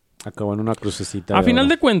creo. Acabó en una crucecita. A final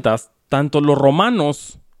de cuentas, tanto los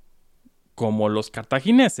romanos como los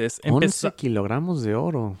cartagineses... 11 kilogramos de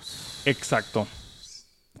oro. Exacto.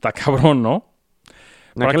 Está cabrón, ¿no?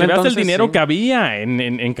 Para que veas el dinero que había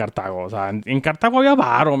en Cartago. O sea, en Cartago había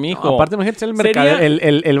varo, mijo. No, aparte, imagínate el mercado,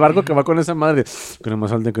 el barco que va con esa madre. Que no me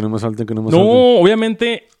salte, que no me salte, que no me salte. No,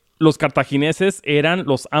 obviamente los cartagineses eran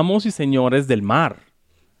los amos y señores del mar.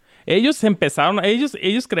 Ellos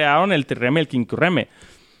crearon el trireme y el quinquirreme.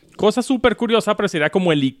 Cosa súper curiosa, pero sería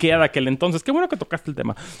como el Ikea de aquel entonces. Qué bueno que tocaste el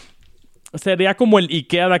tema. Sería como el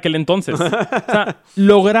Ikea de aquel entonces. O sea,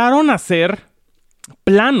 lograron hacer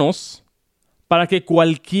planos para que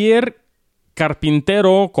cualquier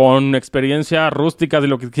carpintero con experiencia rústica de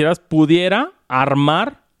lo que quieras pudiera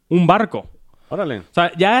armar un barco. Órale. O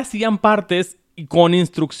sea, ya hacían partes y con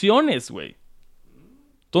instrucciones, güey.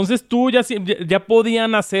 Entonces tú ya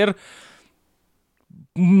podían hacer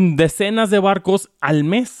decenas de barcos al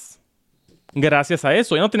mes. Gracias a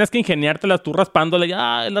eso. Ya no tenías que ingeniártelas tú raspándole.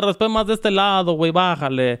 Ya, le raspé más de este lado, güey,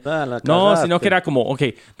 bájale. No, sino que era como, ok,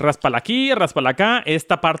 ráspala aquí, ráspala acá.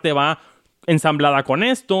 Esta parte va ensamblada con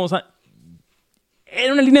esto. O sea,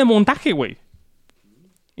 era una línea de montaje, güey.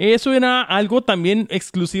 Eso era algo también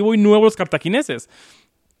exclusivo y nuevo a los cartagineses.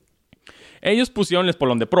 Ellos pusieron el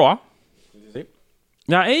espolón de proa. Sí.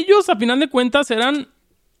 Ya, ellos, a final de cuentas, eran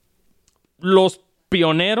los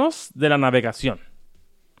pioneros de la navegación.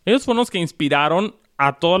 Ellos fueron los que inspiraron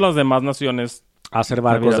a todas las demás naciones a hacer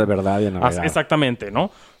barcos de verdad y a navegar. Exactamente, ¿no?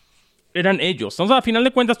 Eran ellos. Entonces, a final de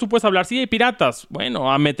cuentas, tú puedes hablar, sí, hay piratas.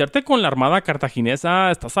 Bueno, a meterte con la armada cartaginesa,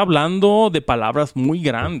 estás hablando de palabras muy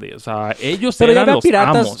grandes. O sea, ellos eran los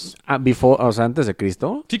piratas amos. O sea, antes de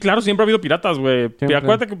Cristo. Sí, claro, siempre ha habido piratas, güey.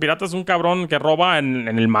 Acuérdate que pirata es un cabrón que roba en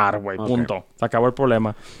el mar, güey. Okay. Punto. Se acabó el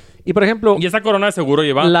problema. Y, por ejemplo... Y esa corona de seguro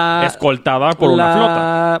lleva escoltada por una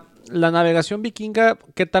flota. La navegación vikinga,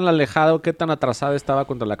 ¿qué tan alejada o qué tan atrasada estaba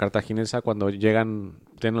contra la cartaginesa cuando tienen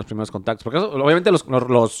los primeros contactos? Porque obviamente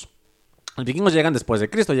los vikingos llegan después de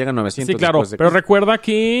Cristo, llegan 900 sí, claro, después de pero Cristo. Recuerda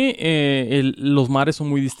que los mares son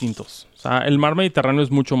muy distintos. O sea, el mar Mediterráneo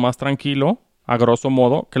es mucho más tranquilo a grosso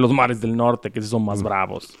modo, que los mares del norte, que sí son más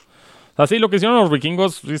bravos. O sea, sí, lo que hicieron los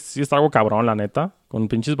vikingos sí está algo cabrón, la neta. Con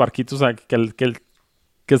pinches barquitos, o sea,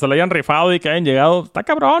 que se le hayan rifado y que hayan llegado. Está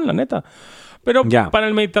cabrón, la neta. Pero para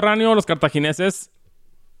el Mediterráneo, los cartagineses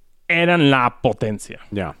eran la potencia.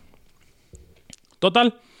 Ya.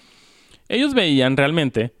 Total. Ellos veían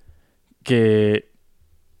realmente que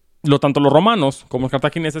tanto los romanos como los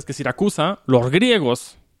cartagineses, que Siracusa, los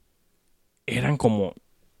griegos, eran como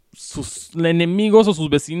sus enemigos o sus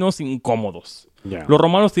vecinos incómodos. Yeah. Los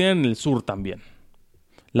romanos tienen el sur también.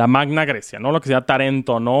 La Magna Grecia, ¿no? Lo que sea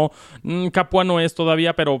Tarento, ¿no? Capua no es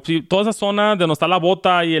todavía, pero sí, toda esa zona de donde está la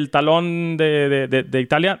bota y el talón de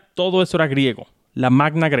Italia, todo eso era griego. La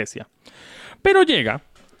Magna Grecia. Pero llega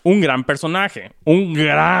un gran personaje.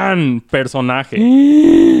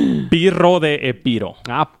 Pirro de Epiro.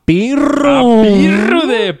 Pirro. Pirro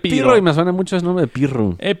de Epiro. Pirro, y me suena mucho el nombre de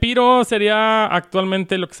Pirro. Epiro sería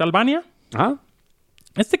actualmente lo que es Albania. ¿Ah?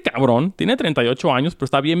 Este cabrón tiene 38 años, pero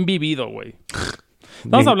está bien vivido, güey.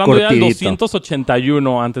 Estamos hablando ya del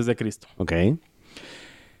 281 antes de Cristo. Ok.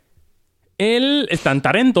 Él está en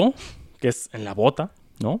Tarento, que es en la bota,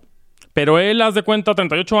 ¿no? Pero él, haz de cuenta,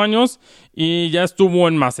 38 años y ya estuvo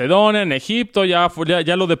en Macedonia, en Egipto, ya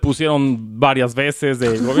lo depusieron varias veces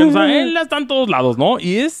de gobierno. O sea, él está en todos lados, ¿no?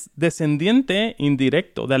 Y es descendiente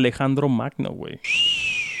indirecto de Alejandro Magno, güey.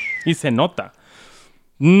 Y se nota.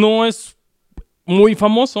 No es muy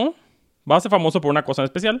famoso. Va a ser famoso por una cosa en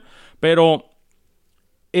especial. Pero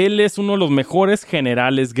él es uno de los mejores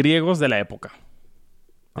generales griegos de la época.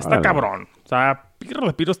 Está cabrón. O sea, Pirro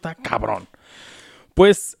de Epiro está cabrón.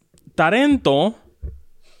 Pues Tarento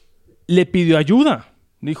le pidió ayuda.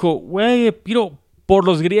 Dijo, güey, Piro, por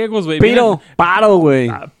los griegos, güey. Piro, paro, güey.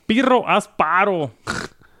 Pirro, haz paro.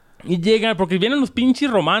 Y llegan, porque vienen los pinches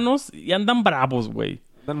romanos y andan bravos, güey.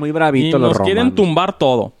 Están muy bravitos los romanos. Y nos quieren tumbar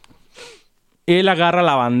todo. Él agarra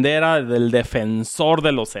la bandera del defensor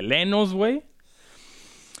de los helenos, güey.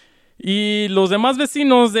 Y los demás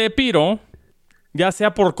vecinos de Epiro, ya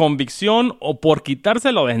sea por convicción o por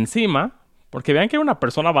quitárselo de encima, porque vean que era una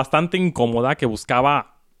persona bastante incómoda que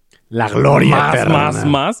buscaba la gloria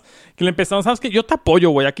más, que le empezaron, ¿sabes qué? Yo te apoyo,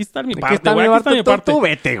 güey. Aquí está mi parte, güey. Aquí está mi parte. Tú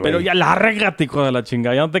vete, güey. Pero ya lárgate, hijo de la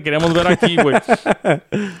chingada. Ya no te queremos ver aquí, güey.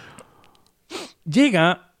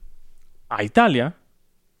 Llega a Italia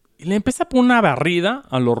y le empieza a poner una barrida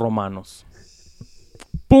a los romanos.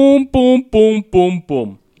 Pum, pum, pum, pum,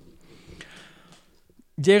 pum.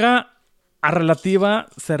 Llega a relativa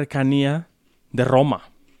cercanía de Roma.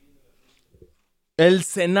 El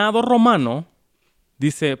Senado romano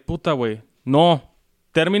dice, puta, güey, no,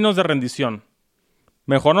 términos de rendición.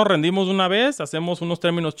 Mejor nos rendimos una vez, hacemos unos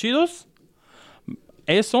términos chidos.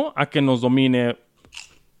 Eso a que nos domine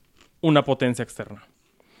una potencia externa.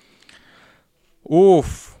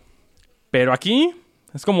 Uf. Pero aquí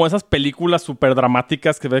es como esas películas súper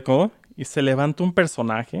dramáticas que ve como... Y se levanta un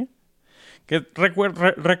personaje que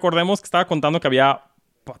recordemos que estaba contando que había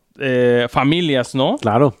familias, ¿no?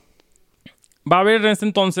 Claro. Va a haber en este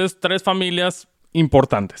entonces 3 familias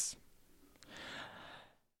importantes.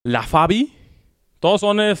 La Fabi. Todos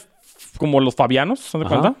son como los Fabianos, ¿se dan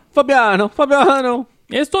cuenta? Fabiano.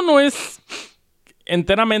 Esto no es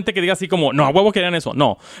enteramente que diga así como, no, a huevo querían eso.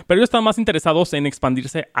 No, pero ellos están más interesados en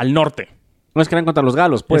expandirse al norte. No es que eran contra los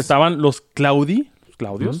galos, pues. Estaban los Claudios,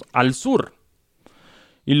 al sur.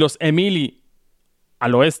 Y los Emili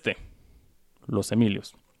al oeste. Los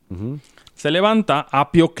Emilios. Se levanta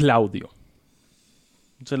Apio Claudio.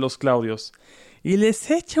 De los Claudios. Y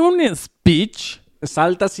les echa un speech.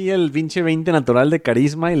 Salta así el pinche 20 natural de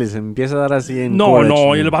carisma y les empieza a dar así en...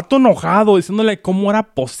 No, y el vato enojado diciéndole cómo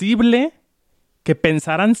era posible que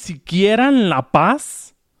pensaran siquiera en la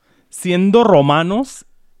paz siendo romanos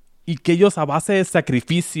y que ellos a base de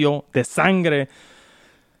sacrificio, de sangre,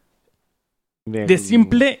 de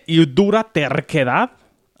simple y dura terquedad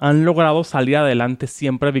han logrado salir adelante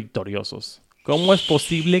siempre victoriosos. ¿Cómo es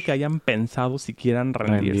posible que hayan pensado siquiera en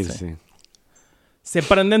rendirse? Se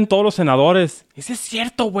prenden todos los senadores. Eso es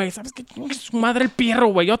cierto, güey. ¿Sabes qué? Es su madre el Pirro,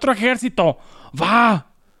 güey. Otro ejército.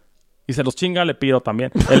 ¡Va! Y se los chinga el Pirro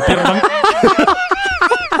también. El Pirro también.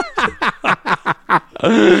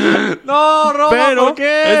 No, Roma, pero ¿por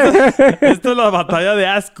qué? Esta es la batalla de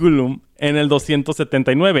Asculum en el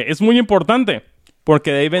 279. Es muy importante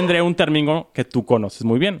porque de ahí vendría un término que tú conoces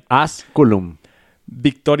muy bien. Asculum.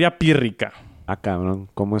 Victoria pírrica. Ah, cabrón.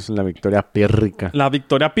 ¿Cómo es la victoria pírrica? La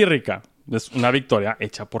victoria pírrica es una victoria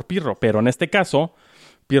hecha por Pirro. Pero en este caso,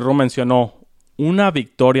 Pirro mencionó una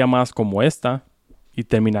victoria más como esta y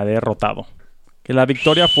terminaré derrotado. Que la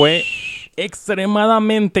victoria fue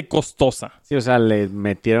extremadamente costosa. Sí, o sea, le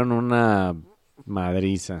metieron una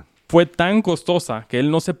madriza. fue tan costosa que él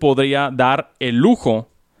no se podría dar el lujo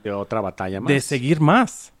de otra batalla más. De seguir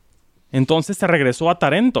más. Entonces se regresó a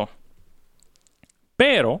Tarento.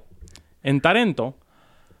 Pero en Tarento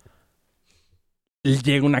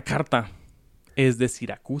llega una carta. Es de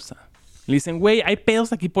Siracusa. Le dicen, güey, hay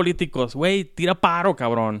pedos aquí políticos. Güey, tira paro,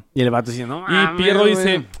 cabrón. Y el vato dice, no. Y Pirro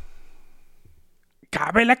dice,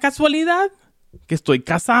 ¿cabe la casualidad que estoy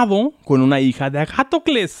casado con una hija de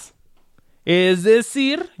Agatocles? Es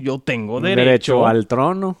decir, yo tengo derecho al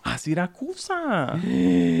trono. A Siracusa.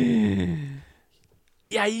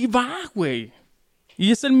 Y ahí va, güey. Y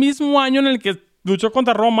es el mismo año en el que luchó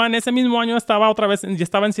contra Roma. En ese mismo año estaba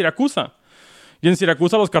en Siracusa. Y en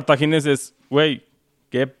Siracusa los cartagineses, güey,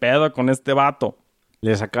 ¿qué pedo con este vato?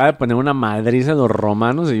 Les acaba de poner una madriza a los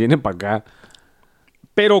romanos y vienen para acá.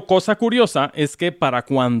 Pero cosa curiosa es que para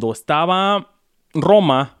cuando estaba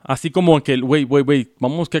Roma, así como que, güey,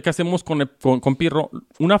 vamos, ¿qué hacemos con Pirro?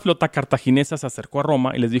 Una flota cartaginesa se acercó a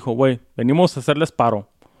Roma y les dijo, güey, venimos a hacerles paro.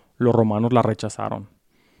 Los romanos la rechazaron.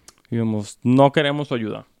 Y dijimos, no queremos su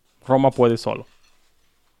ayuda. Roma puede solo.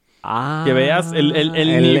 Que veas el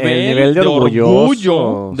nivel de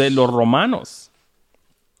orgullo de los romanos.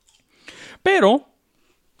 Pero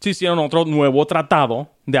se hicieron otro nuevo tratado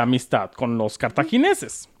de amistad con los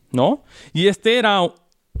cartagineses, ¿no? Y este era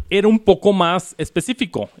un poco más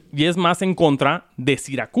específico y es más en contra de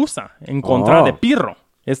Siracusa, en contra de Pirro.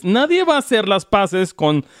 Nadie va a hacer las paces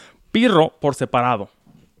con Pirro por separado.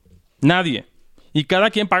 Nadie. Y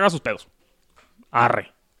cada quien paga sus pedos.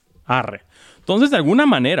 Arre. Entonces, de alguna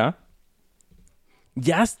manera,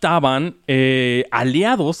 ya estaban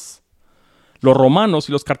aliados los romanos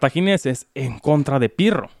y los cartagineses en contra de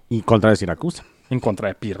Pirro. Y contra de Siracusa. En contra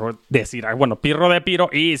de Pirro. Bueno, Pirro de Pirro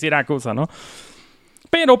y Siracusa, ¿no?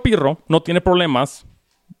 Pero Pirro no tiene problemas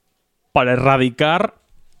para erradicar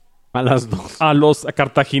a las dos. A los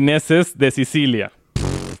cartagineses de Sicilia.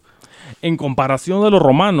 En comparación de los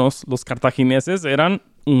romanos, los cartagineses eran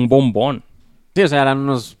un bombón. Sí, o sea, eran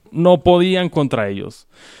unos... No podían contra ellos.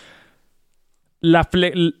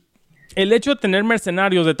 El hecho de tener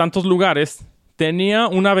mercenarios de tantos lugares tenía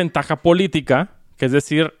una ventaja política, que es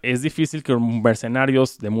decir, es difícil que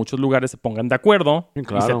mercenarios de muchos lugares se pongan de acuerdo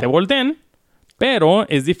y se te volteen, pero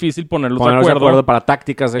es difícil ponerlos de acuerdo para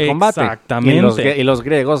tácticas de combate. Exactamente. Y los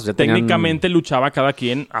griegos ya técnicamente luchaba cada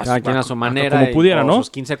quien a su manera, como pudiera, ¿no? Sus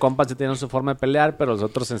 15 compas ya tenían su forma de pelear, pero los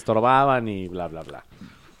otros se estorbaban y bla, bla, bla.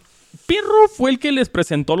 Pirro fue el que les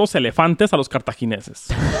presentó los elefantes a los cartagineses.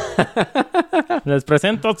 Les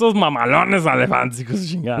presento a estos mamalones elefantes, hijos de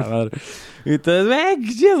chingada madre. Y entonces,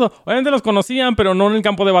 qué chido. Obviamente los conocían, pero no en el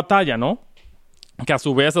campo de batalla, ¿no? Que a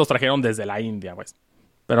su vez los trajeron desde la India, pues.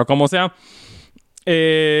 Pero como sea,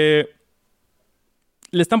 le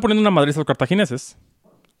están poniendo una madriza a los cartagineses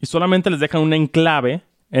y solamente les dejan un enclave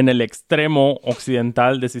en el extremo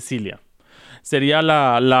occidental de Sicilia. Sería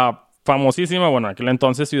la famosísima, bueno, en aquel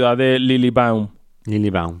entonces, ciudad de Lilybaeum.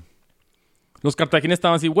 Los cartagineses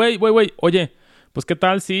estaban así, güey, oye, pues ¿qué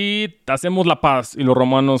tal si hacemos la paz? Y los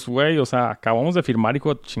romanos, güey, o sea, acabamos de firmar,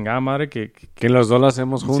 hijo de chingada madre, que los dos lo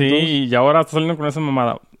hacemos juntos. Sí, y ahora está saliendo con esa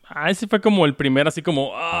mamada. Ese fue como el primer, así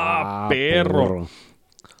como, perro.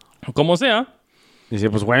 Como sea. Dice,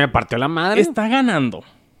 pues güey, me partió la madre. Está ganando.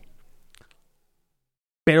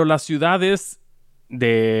 Pero las ciudades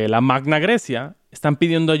de la Magna Grecia están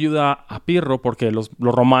pidiendo ayuda a Pirro porque los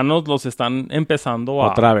romanos los están empezando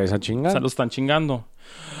otra vez a chingar. O sea, los están chingando.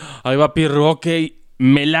 Ahí va Pirro, ok,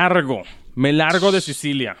 me largo de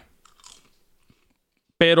Sicilia.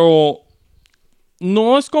 Pero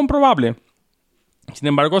no es comprobable. Sin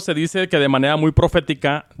embargo, se dice que de manera muy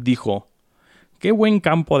profética dijo, qué buen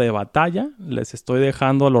campo de batalla les estoy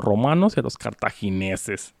dejando a los romanos y a los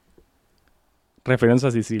cartagineses. Referencia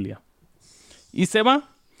a Sicilia. Y se va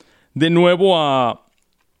de nuevo a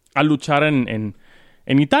luchar en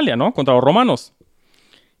Italia, ¿no? Contra los romanos.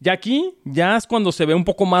 Y aquí ya es cuando se ve un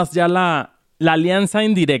poco más ya la alianza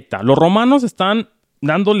indirecta. Los romanos están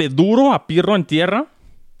dándole duro a Pirro en tierra,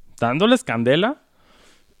 dándoles candela,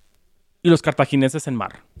 y los cartagineses en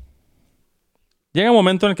mar. Llega un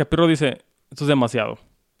momento en el que Pirro dice, esto es demasiado.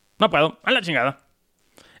 No puedo, a la chingada.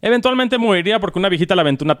 Eventualmente moriría porque una viejita le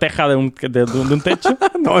aventó una teja de un techo.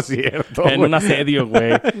 No es cierto. En un asedio,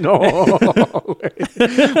 güey. No, güey.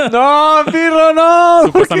 No, Pirro, no.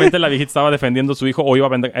 Supuestamente la viejita estaba defendiendo a su hijo o iba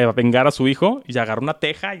a vengar a su hijo y agarró una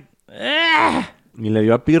teja y le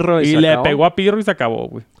dio a Pirro y le pegó a Pirro y se acabó,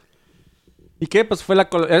 güey. ¿Y qué? Pues fue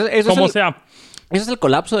como sea. ¿Eso es el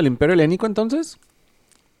colapso del Imperio Helénico entonces?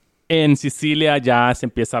 En Sicilia ya se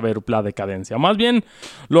empieza a ver la decadencia. Más bien,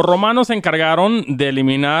 los romanos se encargaron de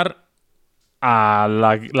eliminar a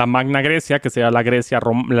la Magna Grecia, que sería la Grecia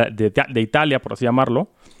de Italia, por así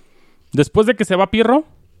llamarlo. Después de que se va Pirro,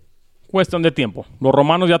 cuestión de tiempo. Los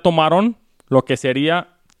romanos ya tomaron lo que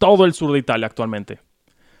sería todo el sur de Italia actualmente.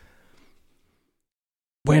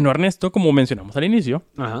 Bueno, Ernesto, como mencionamos al inicio,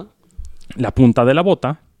 la punta de la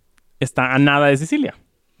bota está a nada de Sicilia.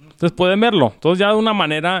 Entonces pueden verlo. Entonces ya de una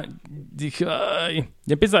manera dije, ay,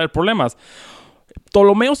 ya empieza a haber problemas.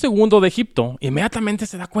 Ptolomeo II de Egipto inmediatamente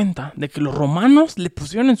se da cuenta de que los romanos le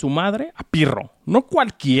pusieron en su madre a Pirro. No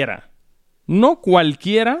cualquiera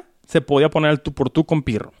se podía poner al tú por tú con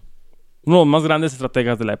Pirro. Uno de los más grandes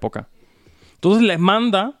estrategas de la época. Entonces le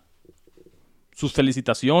manda sus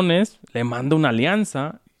felicitaciones, le manda una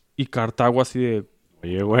alianza y Cartago así de...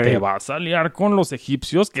 Oye, güey. Te vas a aliar con los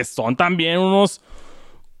egipcios, que son también unos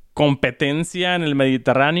competencia en el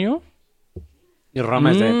Mediterráneo. Y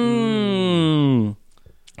Roma es de...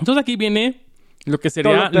 Entonces aquí viene lo que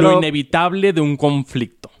sería lo inevitable de un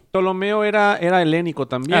conflicto. Ptolomeo era helénico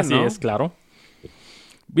también, Así es, claro.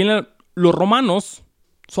 Bien, los romanos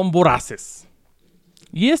son voraces.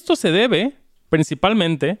 Y esto se debe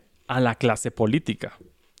principalmente a la clase política.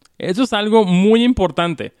 Eso es algo muy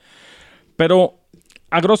importante. Pero,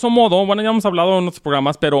 a grosso modo, bueno, ya hemos hablado en otros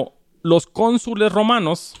programas, pero los cónsules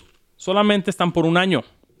romanos solamente están por un año.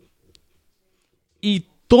 Y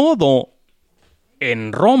todo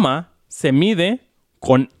en Roma se mide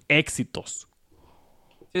con éxitos.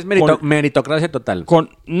 Es meritocracia total.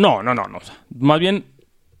 No. Más bien,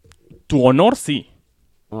 tu honor sí.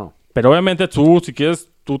 Oh. Pero obviamente tú, si quieres,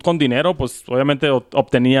 tú con dinero, pues obviamente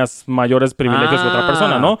obtenías mayores privilegios que otra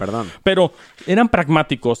persona, ¿no? Perdón. Pero eran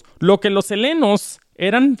pragmáticos. Lo que los helenos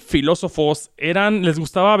eran filósofos, les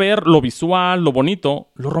gustaba ver lo visual, lo bonito.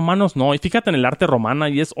 Los romanos no. Y fíjate en el arte romana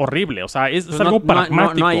y es horrible. O sea, es algo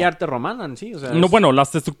pragmático. No hay arte romana en sí. O sea, bueno,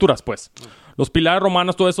 las estructuras, pues. Los pilares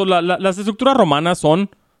romanos, todo eso. Las estructuras romanas son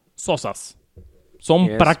sosas.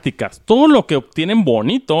 Son prácticas. Todo lo que obtienen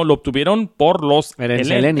bonito lo obtuvieron por los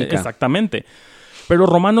helénicos. Exactamente. Pero los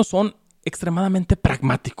romanos son extremadamente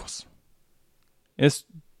pragmáticos.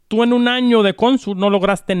 Tú en un año de cónsul no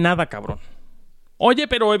lograste nada, cabrón. Oye,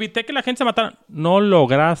 pero evité que la gente se matara. No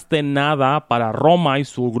lograste nada para Roma y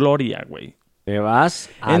su gloria, güey. Te vas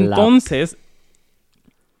a Entonces,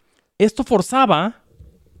 esto forzaba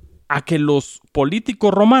a que los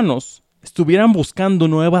políticos romanos estuvieran buscando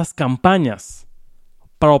nuevas campañas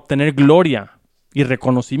para obtener gloria y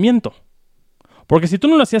reconocimiento. Porque si tú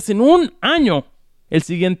no lo hacías en un año, el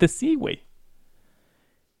siguiente sí, güey.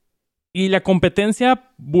 Y la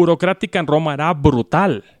competencia burocrática en Roma era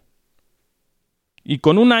brutal. Y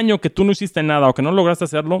con un año que tú no hiciste nada o que no lograste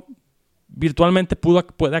hacerlo, virtualmente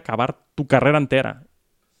puede acabar tu carrera entera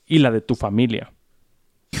y la de tu familia.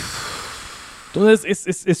 Entonces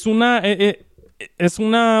es un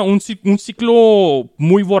ciclo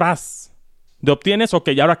muy voraz. De obtienes, ok,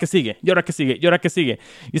 ¿y ahora qué sigue? ¿Y ahora qué sigue? ¿Y ahora qué sigue?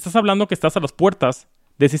 Y estás hablando que estás a las puertas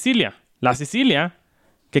de Sicilia. La Sicilia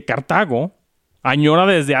que Cartago añora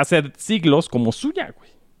desde hace siglos como suya,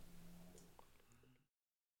 güey.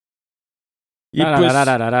 Y pues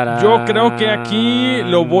yo creo que aquí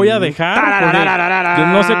lo voy a dejar. Yo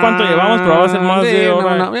no sé cuánto llevamos, pero va a ser más de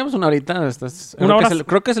hora. No, llevamos una horita.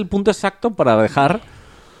 Creo que es el punto exacto para dejar.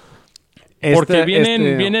 Porque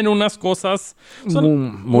vienen unas cosas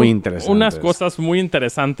muy interesantes. Unas cosas muy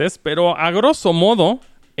interesantes, pero a grosso modo,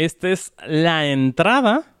 esta es la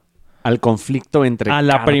entrada al conflicto entre a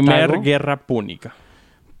la primera guerra púnica.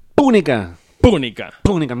 Púnica. Me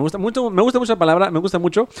gusta mucho la palabra, me gusta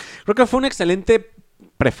mucho. Creo que fue un excelente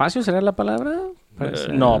prefacio, ¿será la palabra?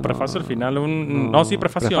 Prefacio al final.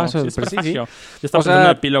 Prefacio. Sí, es prefacio. Sí. Yo estaba pensando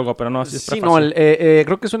en epílogo, pero no, sí es prefacio.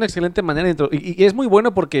 Creo que es una excelente manera de y es muy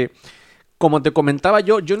bueno porque, como te comentaba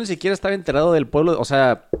yo ni siquiera estaba enterado del pueblo. O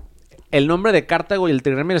sea, el nombre de Cartago y el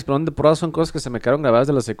triremio y el esperón de pruebas son cosas que se me quedaron grabadas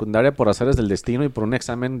de la secundaria por azares del destino y por un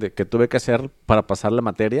examen que tuve que hacer para pasar la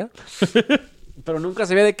materia. Pero nunca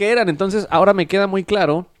sabía de qué eran. Entonces, ahora me queda muy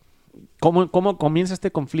claro cómo comienza este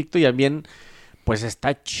conflicto y también, pues,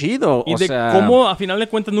 está chido. Y cómo, a final de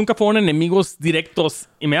cuentas, nunca fueron enemigos directos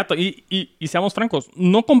inmediatos. Y seamos francos,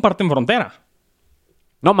 no comparten frontera.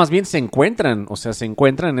 No, más bien se encuentran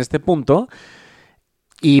en este punto.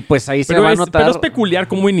 Y pues ahí se va a notar... Pero es peculiar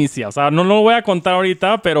cómo inicia. O sea, no lo voy a contar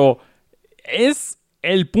ahorita, pero es...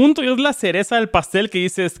 El punto y es la cereza del pastel que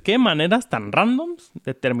dices, ¿qué maneras tan randoms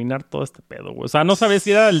de terminar todo este pedo, güey? O sea, no sabes si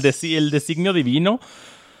era el designio divino,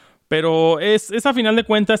 pero es a final de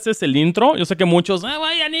cuentas, este es el intro. Yo sé que muchos,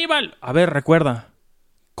 vaya Aníbal! A ver, recuerda,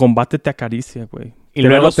 combate te acaricia, güey. Y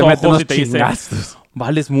luego te mete unos y te chingazos. dice,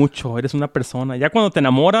 vales mucho, eres una persona. Ya cuando te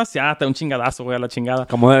enamoras, ya te da un chingadazo, güey, a la chingada.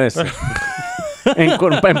 Como debe ser. En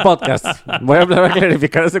podcast. Voy a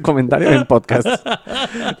clarificar ese comentario en podcast.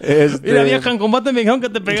 Mira, vieja, en combate me dijeron que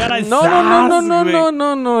te pegara. No.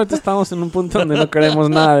 Ahorita estamos en un punto donde no queremos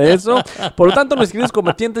nada de eso. Por lo tanto, mis queridos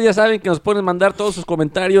combatientes ya saben que nos pueden mandar todos sus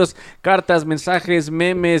comentarios, cartas, mensajes,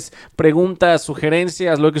 memes, preguntas,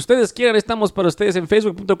 sugerencias, lo que ustedes quieran. Estamos para ustedes en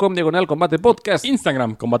facebook.com/combatepodcast.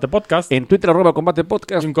 Instagram, Combate Podcast. En Twitter,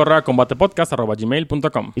 @combatepodcast. En correo,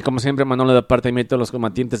 combatepodcast@gmail.com. Y como siempre, Manolo, de parte de mí, todos los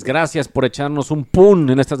combatientes, gracias por echarnos un pun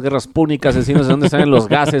en estas guerras púnicas, decirnos de dónde salen los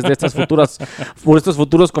gases de estos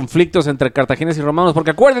futuros conflictos entre cartagineses y romanos,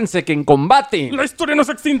 porque acuérdense que en combate la historia no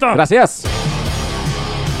se extinta. Gracias.